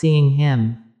without seeing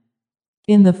Him?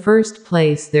 In the first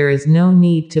place, there is no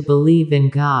need to believe in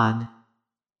God.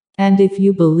 And if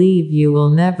you believe, you will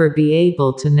never be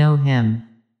able to know Him.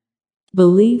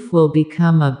 Belief will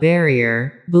become a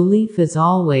barrier, belief is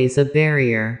always a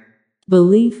barrier.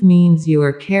 Belief means you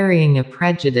are carrying a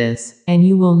prejudice, and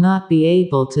you will not be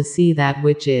able to see that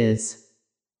which is.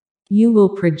 You will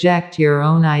project your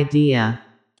own idea.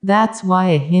 That's why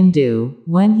a Hindu,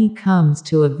 when he comes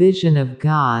to a vision of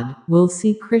God, will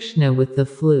see Krishna with the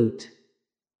flute.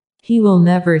 He will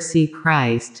never see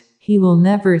Christ, he will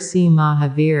never see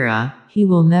Mahavira, he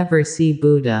will never see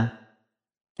Buddha.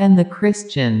 And the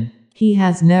Christian, he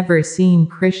has never seen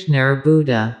Krishna or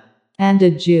Buddha. And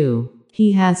a Jew,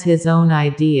 he has his own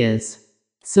ideas.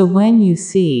 So when you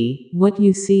see, what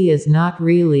you see is not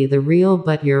really the real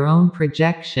but your own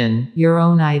projection, your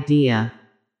own idea.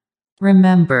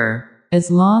 Remember,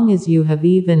 as long as you have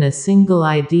even a single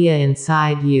idea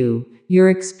inside you, your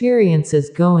experience is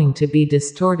going to be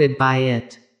distorted by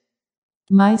it.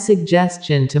 My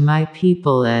suggestion to my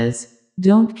people is,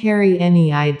 don't carry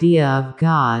any idea of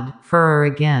God, for or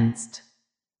against.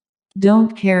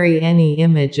 Don't carry any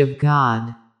image of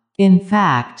God. In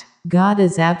fact, God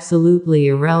is absolutely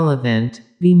irrelevant,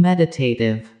 be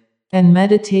meditative. And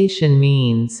meditation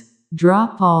means,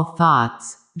 drop all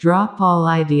thoughts, drop all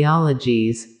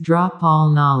ideologies, drop all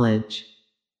knowledge.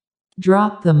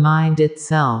 Drop the mind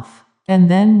itself.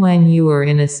 And then when you are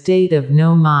in a state of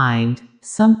no mind,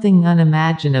 something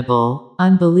unimaginable,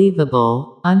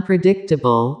 unbelievable,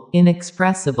 unpredictable,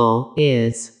 inexpressible,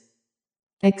 is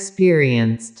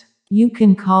experienced. You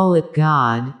can call it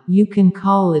God, you can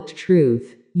call it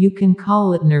truth, you can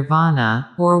call it nirvana,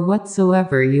 or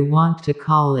whatsoever you want to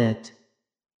call it.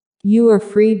 You are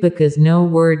free because no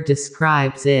word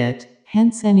describes it,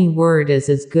 hence any word is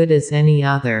as good as any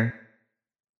other.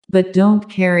 But don't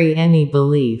carry any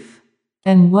belief.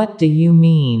 And what do you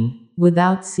mean,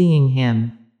 without seeing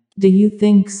Him? Do you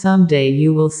think someday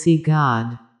you will see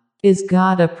God? Is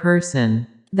God a person?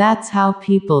 That's how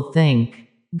people think.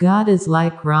 God is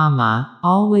like Rama,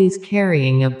 always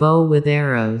carrying a bow with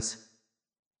arrows.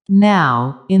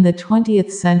 Now, in the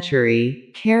 20th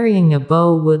century, carrying a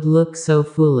bow would look so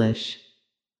foolish.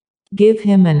 Give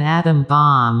him an atom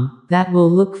bomb, that will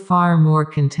look far more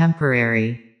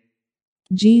contemporary.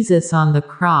 Jesus on the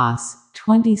cross,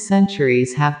 20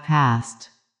 centuries have passed.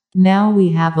 Now we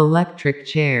have electric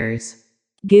chairs.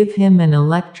 Give him an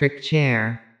electric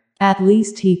chair. At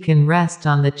least he can rest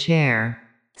on the chair.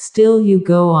 Still you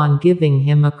go on giving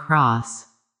him a cross.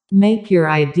 Make your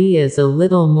ideas a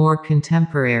little more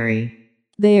contemporary.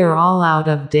 They are all out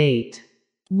of date.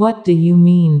 What do you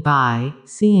mean by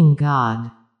seeing God?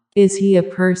 Is he a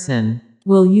person?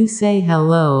 Will you say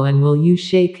hello and will you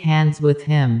shake hands with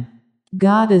him?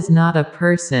 God is not a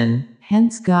person,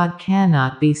 hence God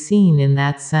cannot be seen in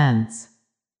that sense.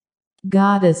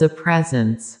 God is a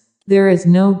presence. There is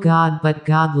no God but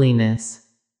godliness.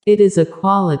 It is a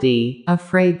quality, a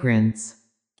fragrance.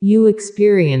 You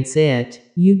experience it,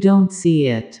 you don't see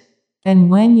it. And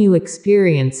when you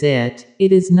experience it,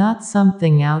 it is not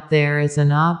something out there as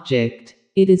an object,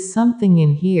 it is something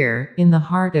in here, in the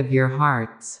heart of your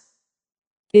hearts.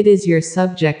 It is your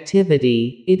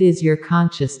subjectivity, it is your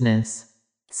consciousness.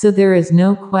 So there is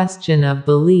no question of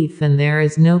belief and there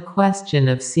is no question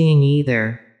of seeing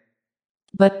either.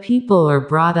 But people are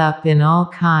brought up in all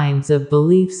kinds of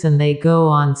beliefs and they go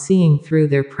on seeing through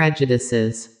their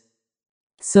prejudices.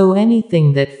 So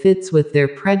anything that fits with their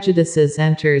prejudices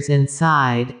enters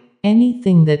inside,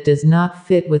 anything that does not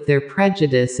fit with their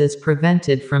prejudice is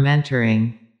prevented from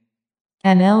entering.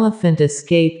 An elephant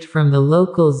escaped from the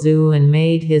local zoo and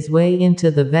made his way into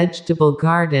the vegetable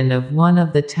garden of one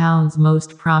of the town's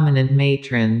most prominent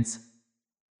matrons.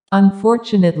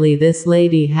 Unfortunately, this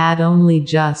lady had only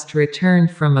just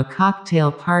returned from a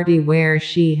cocktail party where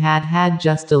she had had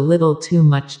just a little too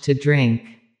much to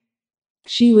drink.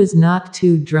 She was not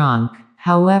too drunk,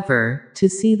 however, to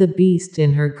see the beast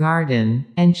in her garden,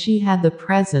 and she had the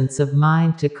presence of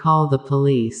mind to call the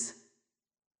police.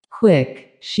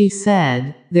 Quick, she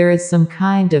said, there is some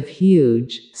kind of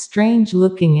huge,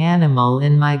 strange-looking animal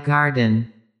in my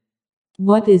garden.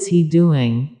 What is he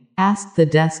doing? Asked the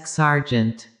desk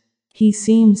sergeant. He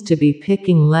seems to be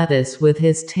picking lettuce with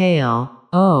his tail.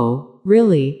 Oh,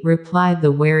 really? Replied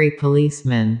the wary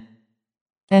policeman.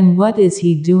 And what is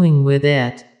he doing with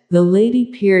it? The lady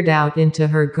peered out into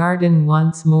her garden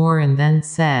once more and then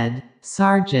said,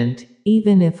 Sergeant,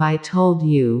 even if I told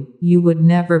you, you would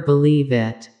never believe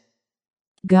it.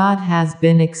 God has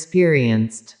been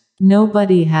experienced.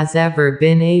 Nobody has ever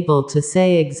been able to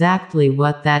say exactly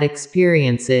what that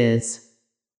experience is.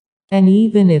 And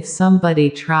even if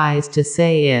somebody tries to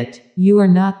say it, you are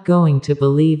not going to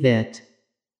believe it.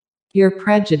 Your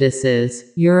prejudices,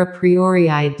 your a priori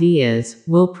ideas,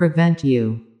 will prevent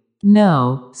you.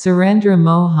 No, Surendra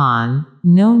Mohan,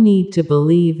 no need to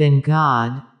believe in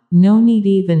God, no need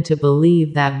even to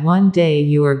believe that one day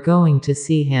you are going to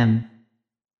see Him.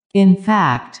 In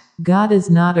fact, God is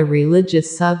not a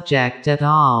religious subject at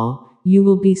all. You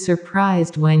will be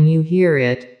surprised when you hear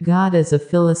it. God is a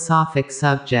philosophic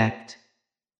subject.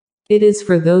 It is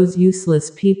for those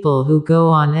useless people who go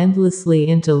on endlessly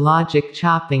into logic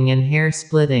chopping and hair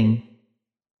splitting.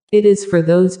 It is for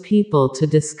those people to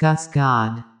discuss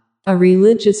God. A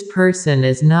religious person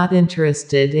is not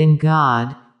interested in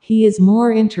God, he is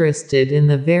more interested in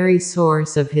the very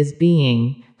source of his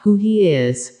being, who he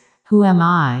is. Who am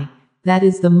I? That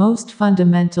is the most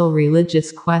fundamental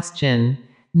religious question,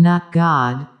 not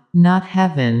God, not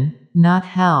heaven, not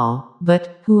hell,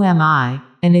 but, who am I?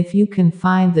 And if you can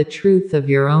find the truth of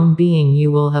your own being,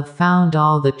 you will have found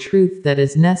all the truth that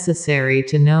is necessary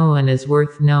to know and is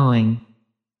worth knowing.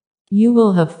 You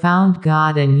will have found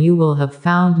God, and you will have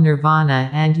found nirvana,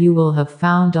 and you will have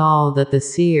found all that the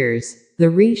seers, the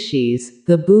rishis,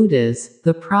 the Buddhas,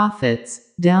 the prophets,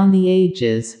 down the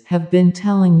ages, have been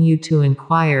telling you to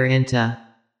inquire into.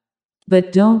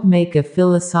 But don't make a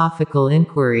philosophical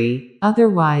inquiry,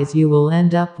 otherwise you will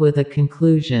end up with a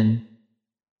conclusion.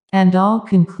 And all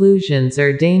conclusions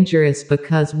are dangerous,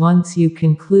 because once you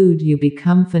conclude, you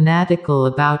become fanatical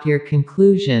about your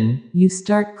conclusion, you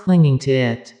start clinging to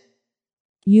it.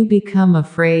 You become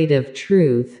afraid of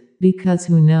truth, because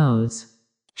who knows?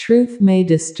 Truth may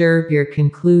disturb your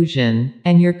conclusion,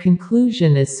 and your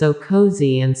conclusion is so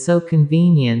cozy and so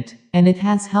convenient, and it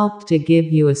has helped to give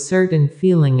you a certain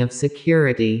feeling of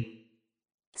security.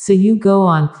 So you go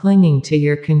on clinging to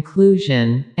your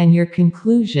conclusion, and your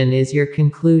conclusion is your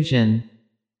conclusion.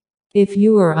 If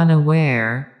you are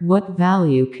unaware, what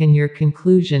value can your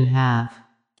conclusion have?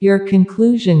 Your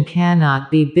conclusion cannot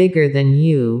be bigger than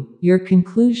you, your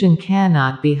conclusion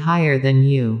cannot be higher than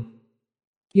you.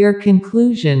 Your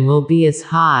conclusion will be as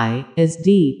high, as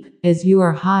deep, as you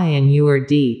are high and you are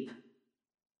deep.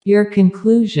 Your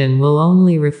conclusion will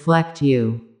only reflect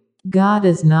you. God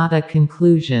is not a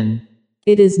conclusion.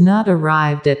 It is not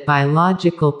arrived at by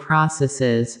logical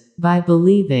processes, by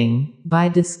believing, by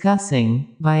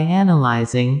discussing, by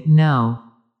analyzing, no.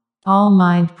 All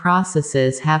mind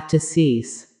processes have to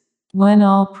cease. When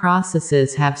all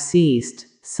processes have ceased,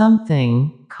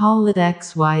 something, call it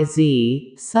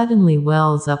XYZ, suddenly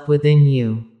wells up within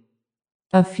you.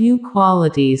 A few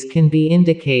qualities can be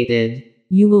indicated.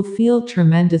 You will feel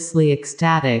tremendously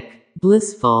ecstatic,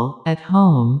 blissful, at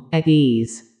home, at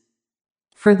ease.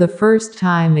 For the first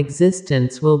time,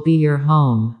 existence will be your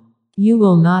home. You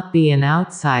will not be an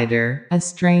outsider, a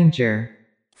stranger.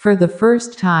 For the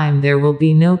first time, there will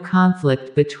be no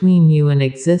conflict between you and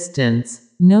existence,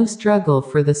 no struggle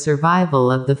for the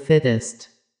survival of the fittest.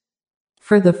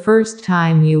 For the first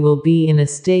time, you will be in a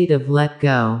state of let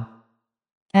go.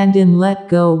 And in let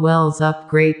go wells up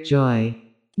great joy.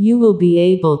 You will be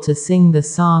able to sing the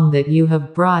song that you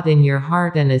have brought in your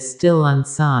heart and is still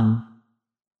unsung.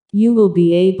 You will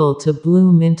be able to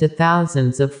bloom into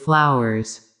thousands of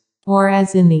flowers. Or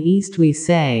as in the East we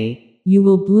say, you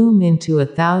will bloom into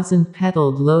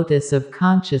 1,000-petaled lotus of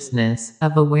consciousness,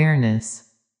 of awareness.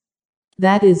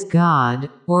 That is God,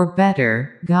 or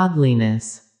better,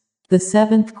 godliness. The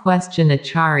seventh question,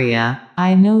 Acharya,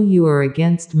 I know you are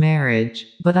against marriage,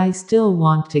 but I still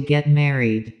want to get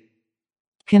married.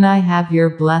 Can I have your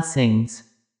blessings?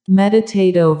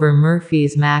 Meditate over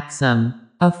Murphy's maxim,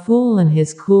 a fool and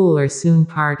his cool are soon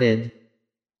parted.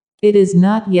 It is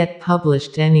not yet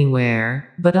published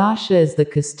anywhere, but Asha is the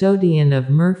custodian of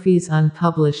Murphy's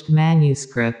unpublished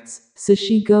manuscripts, so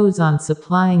she goes on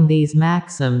supplying these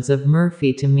maxims of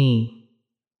Murphy to me.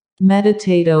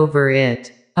 Meditate over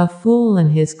it. A fool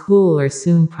and his cool are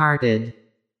soon parted.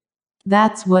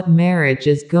 That's what marriage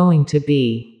is going to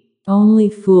be. Only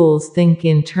fools think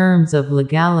in terms of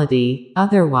legality,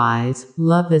 otherwise,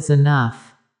 love is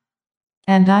enough.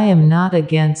 And I am not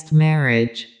against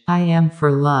marriage, I am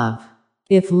for love.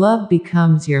 If love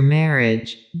becomes your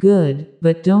marriage, good,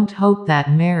 but don't hope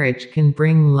that marriage can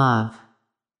bring love.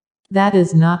 That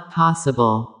is not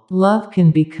possible. Love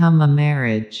can become a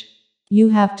marriage. You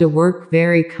have to work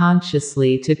very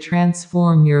consciously to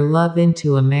transform your love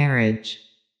into a marriage.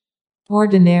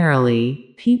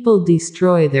 Ordinarily, people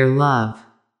destroy their love.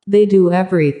 They do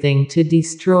everything to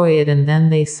destroy it and then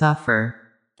they suffer.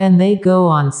 And they go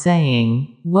on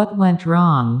saying, "What went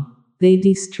wrong?" They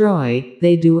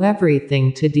do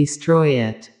everything to destroy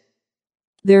it.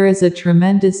 There is a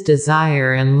tremendous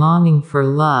desire and longing for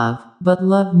love, but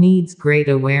love needs great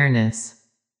awareness.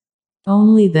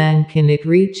 Only then can it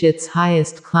reach its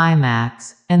highest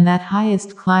climax, and that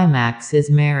highest climax is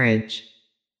marriage.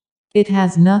 It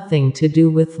has nothing to do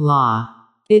with law.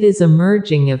 It is a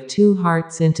merging of two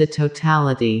hearts into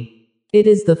totality. It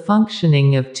is the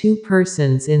functioning of two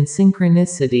persons in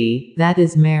synchronicity, that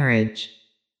is marriage.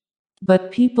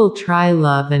 But people try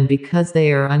love, and because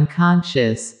they are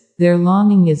unconscious, their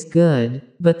longing is good,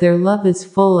 but their love is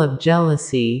full of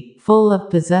jealousy, full of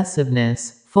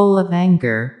possessiveness, full of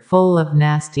anger, full of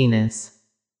nastiness.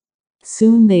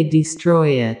 Soon they destroy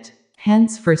it.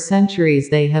 Hence for centuries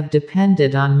they have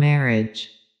depended on marriage.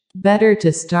 Better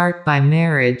to start by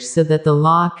marriage so that the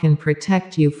law can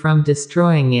protect you from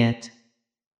destroying it.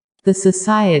 The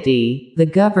society, the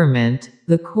government,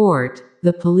 the court,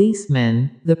 the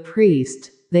policeman, the priest,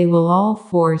 they will all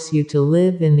force you to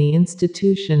live in the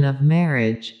institution of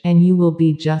marriage, and you will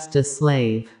be just a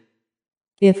slave.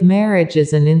 If marriage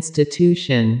is an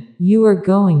institution, you are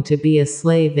going to be a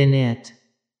slave in it.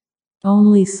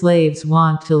 Only slaves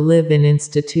want to live in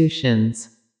institutions.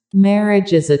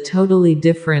 Marriage is a totally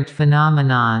different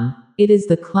phenomenon. It is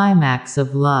the climax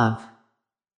of love.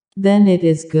 Then it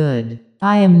is good.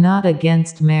 I am not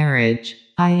against marriage,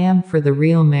 I am for the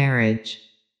real marriage.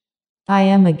 I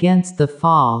am against the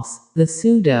false, the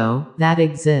pseudo, that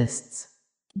exists.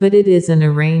 But it is an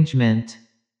arrangement.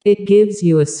 It gives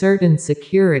you a certain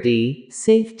security,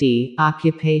 safety,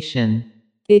 occupation.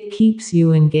 It keeps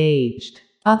you engaged.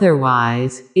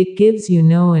 Otherwise, it gives you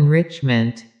no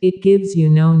enrichment, it gives you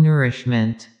no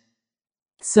nourishment.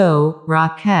 So,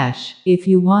 Rakesh, if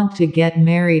you want to get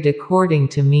married according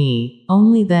to me,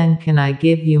 only then can I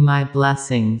give you my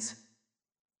blessings.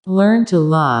 Learn to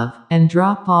love, and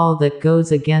drop all that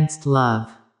goes against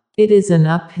love. It is an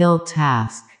uphill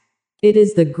task. It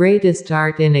is the greatest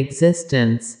art in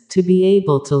existence, to be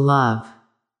able to love.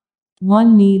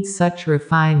 One needs such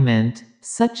refinement,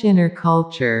 such inner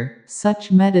culture,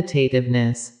 such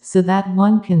meditativeness, so that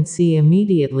one can see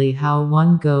immediately how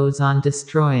one goes on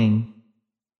destroying.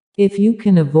 If you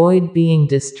can avoid being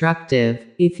destructive,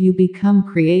 if you become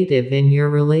creative in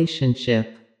your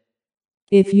relationship,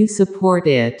 if you support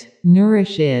it,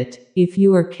 nourish it, if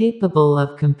you are capable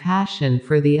of compassion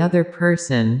for the other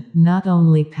person, not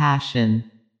only passion.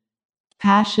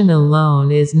 Passion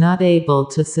alone is not able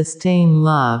to sustain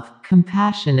love,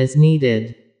 compassion is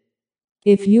needed.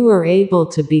 If you are able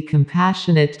to be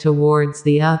compassionate towards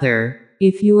the other,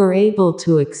 if you are able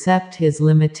to accept his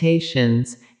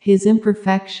limitations, his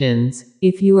imperfections,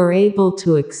 if you are able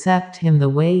to accept him the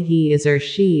way he is or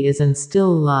she is and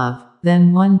still love,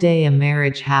 then one day a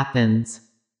marriage happens.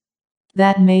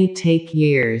 That may take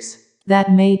years.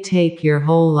 That may take your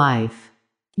whole life.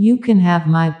 You can have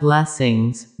my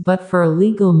blessings, but for a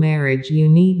legal marriage you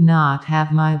need not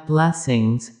have my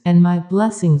blessings, and my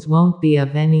blessings won't be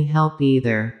of any help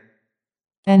either.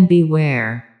 And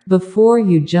beware. Before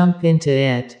you jump into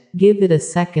it, give it a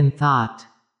second thought.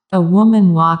 A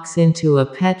woman walks into a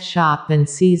pet shop and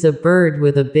sees a bird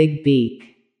with a big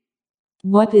beak.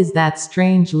 "What is that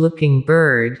strange-looking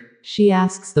bird?" she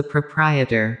asks the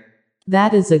proprietor.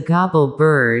 "That is a gobble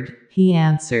bird," he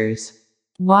answers.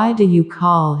 "Why do you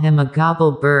call him a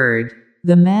gobble bird?"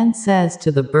 The man says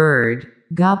to the bird,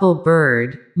 "Gobble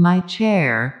bird, my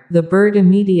chair." The bird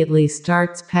immediately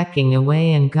starts pecking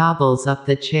away and gobbles up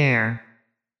the chair.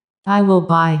 "I will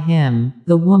buy him,"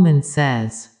 the woman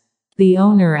says. The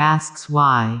owner asks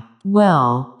why.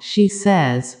 "Well," she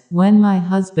says, "when my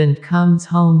husband comes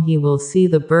home he will see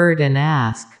the bird and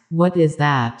ask, 'What is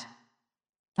that?'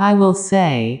 I will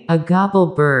say, 'A gobble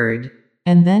bird.'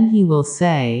 And then he will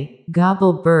say,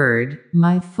 'Gobble bird,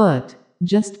 my foot,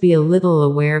 just be a little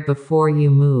aware before you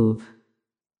move.'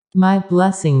 My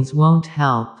blessings won't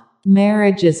help.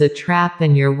 Marriage is a trap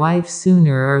and your wife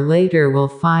sooner or later will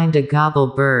find a gobble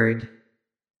bird."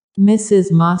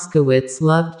 Mrs. Moskowitz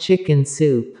loved chicken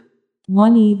soup.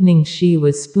 One evening she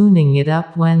was spooning it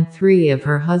up when 3 of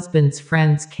her husband's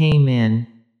friends came in.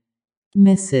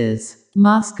 Mrs.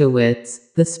 Moskowitz,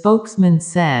 The spokesman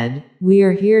said, "We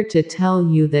are here to tell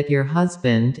you that your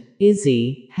husband,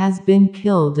 Izzy, has been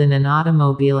killed in an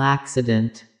automobile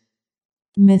accident."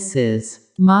 Mrs.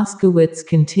 Moskowitz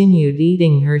continued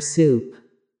eating her soup.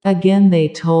 Again they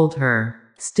told her.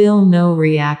 Still no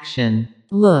reaction.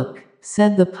 "Look,"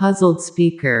 said the puzzled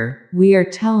speaker, "we are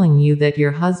telling you that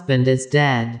your husband is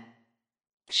dead."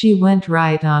 She went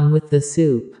right on with the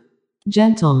soup.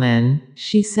 "Gentlemen,"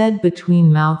 she said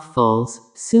between mouthfuls,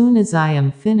 "soon as I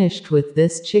am finished with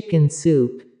this chicken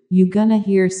soup, you gonna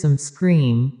hear some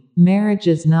scream. Marriage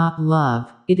is not love,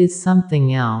 it is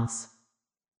something else."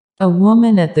 A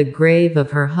woman at the grave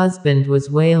of her husband was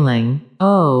wailing,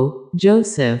 "Oh,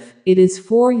 Joseph, it is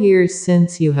 4 years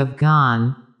since you have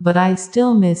gone, but I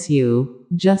still miss you."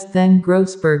 Just then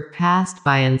Grossberg passed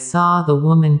by and saw the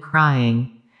woman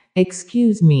crying.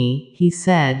 "Excuse me," he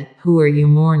said, "who are you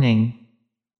mourning?"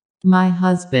 "My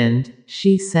husband,"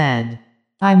 she said.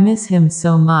 "I miss him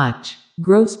so much."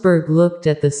 Grossberg looked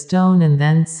at the stone and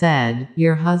then said,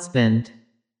 "Your husband.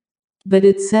 But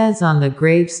it says on the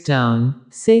gravestone,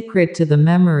 sacred to the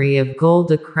memory of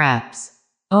Golda Krebs."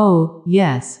 "Oh,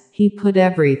 yes, he put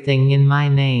everything in my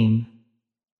name.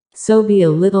 So be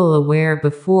a little aware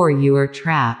before you are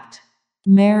trapped.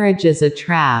 Marriage is a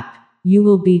trap. You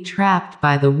will be trapped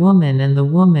by the woman and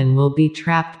the woman will be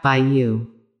trapped by you.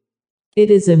 It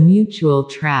is a mutual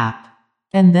trap.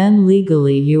 And then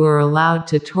legally you are allowed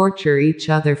to torture each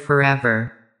other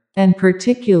forever. And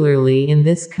particularly in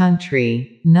this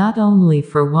country, not only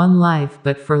for one life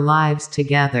but for lives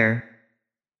together.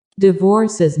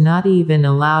 Divorce is not even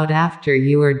allowed after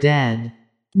you are dead.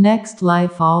 Next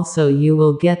life also you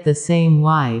will get the same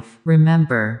wife,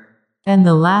 remember. And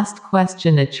the last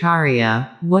question,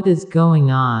 Acharya, what is going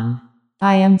on?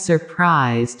 I am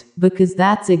surprised, because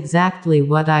that's exactly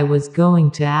what I was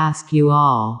going to ask you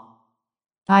all.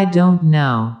 I don't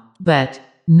know. But,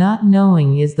 not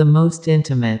knowing is the most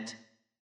intimate.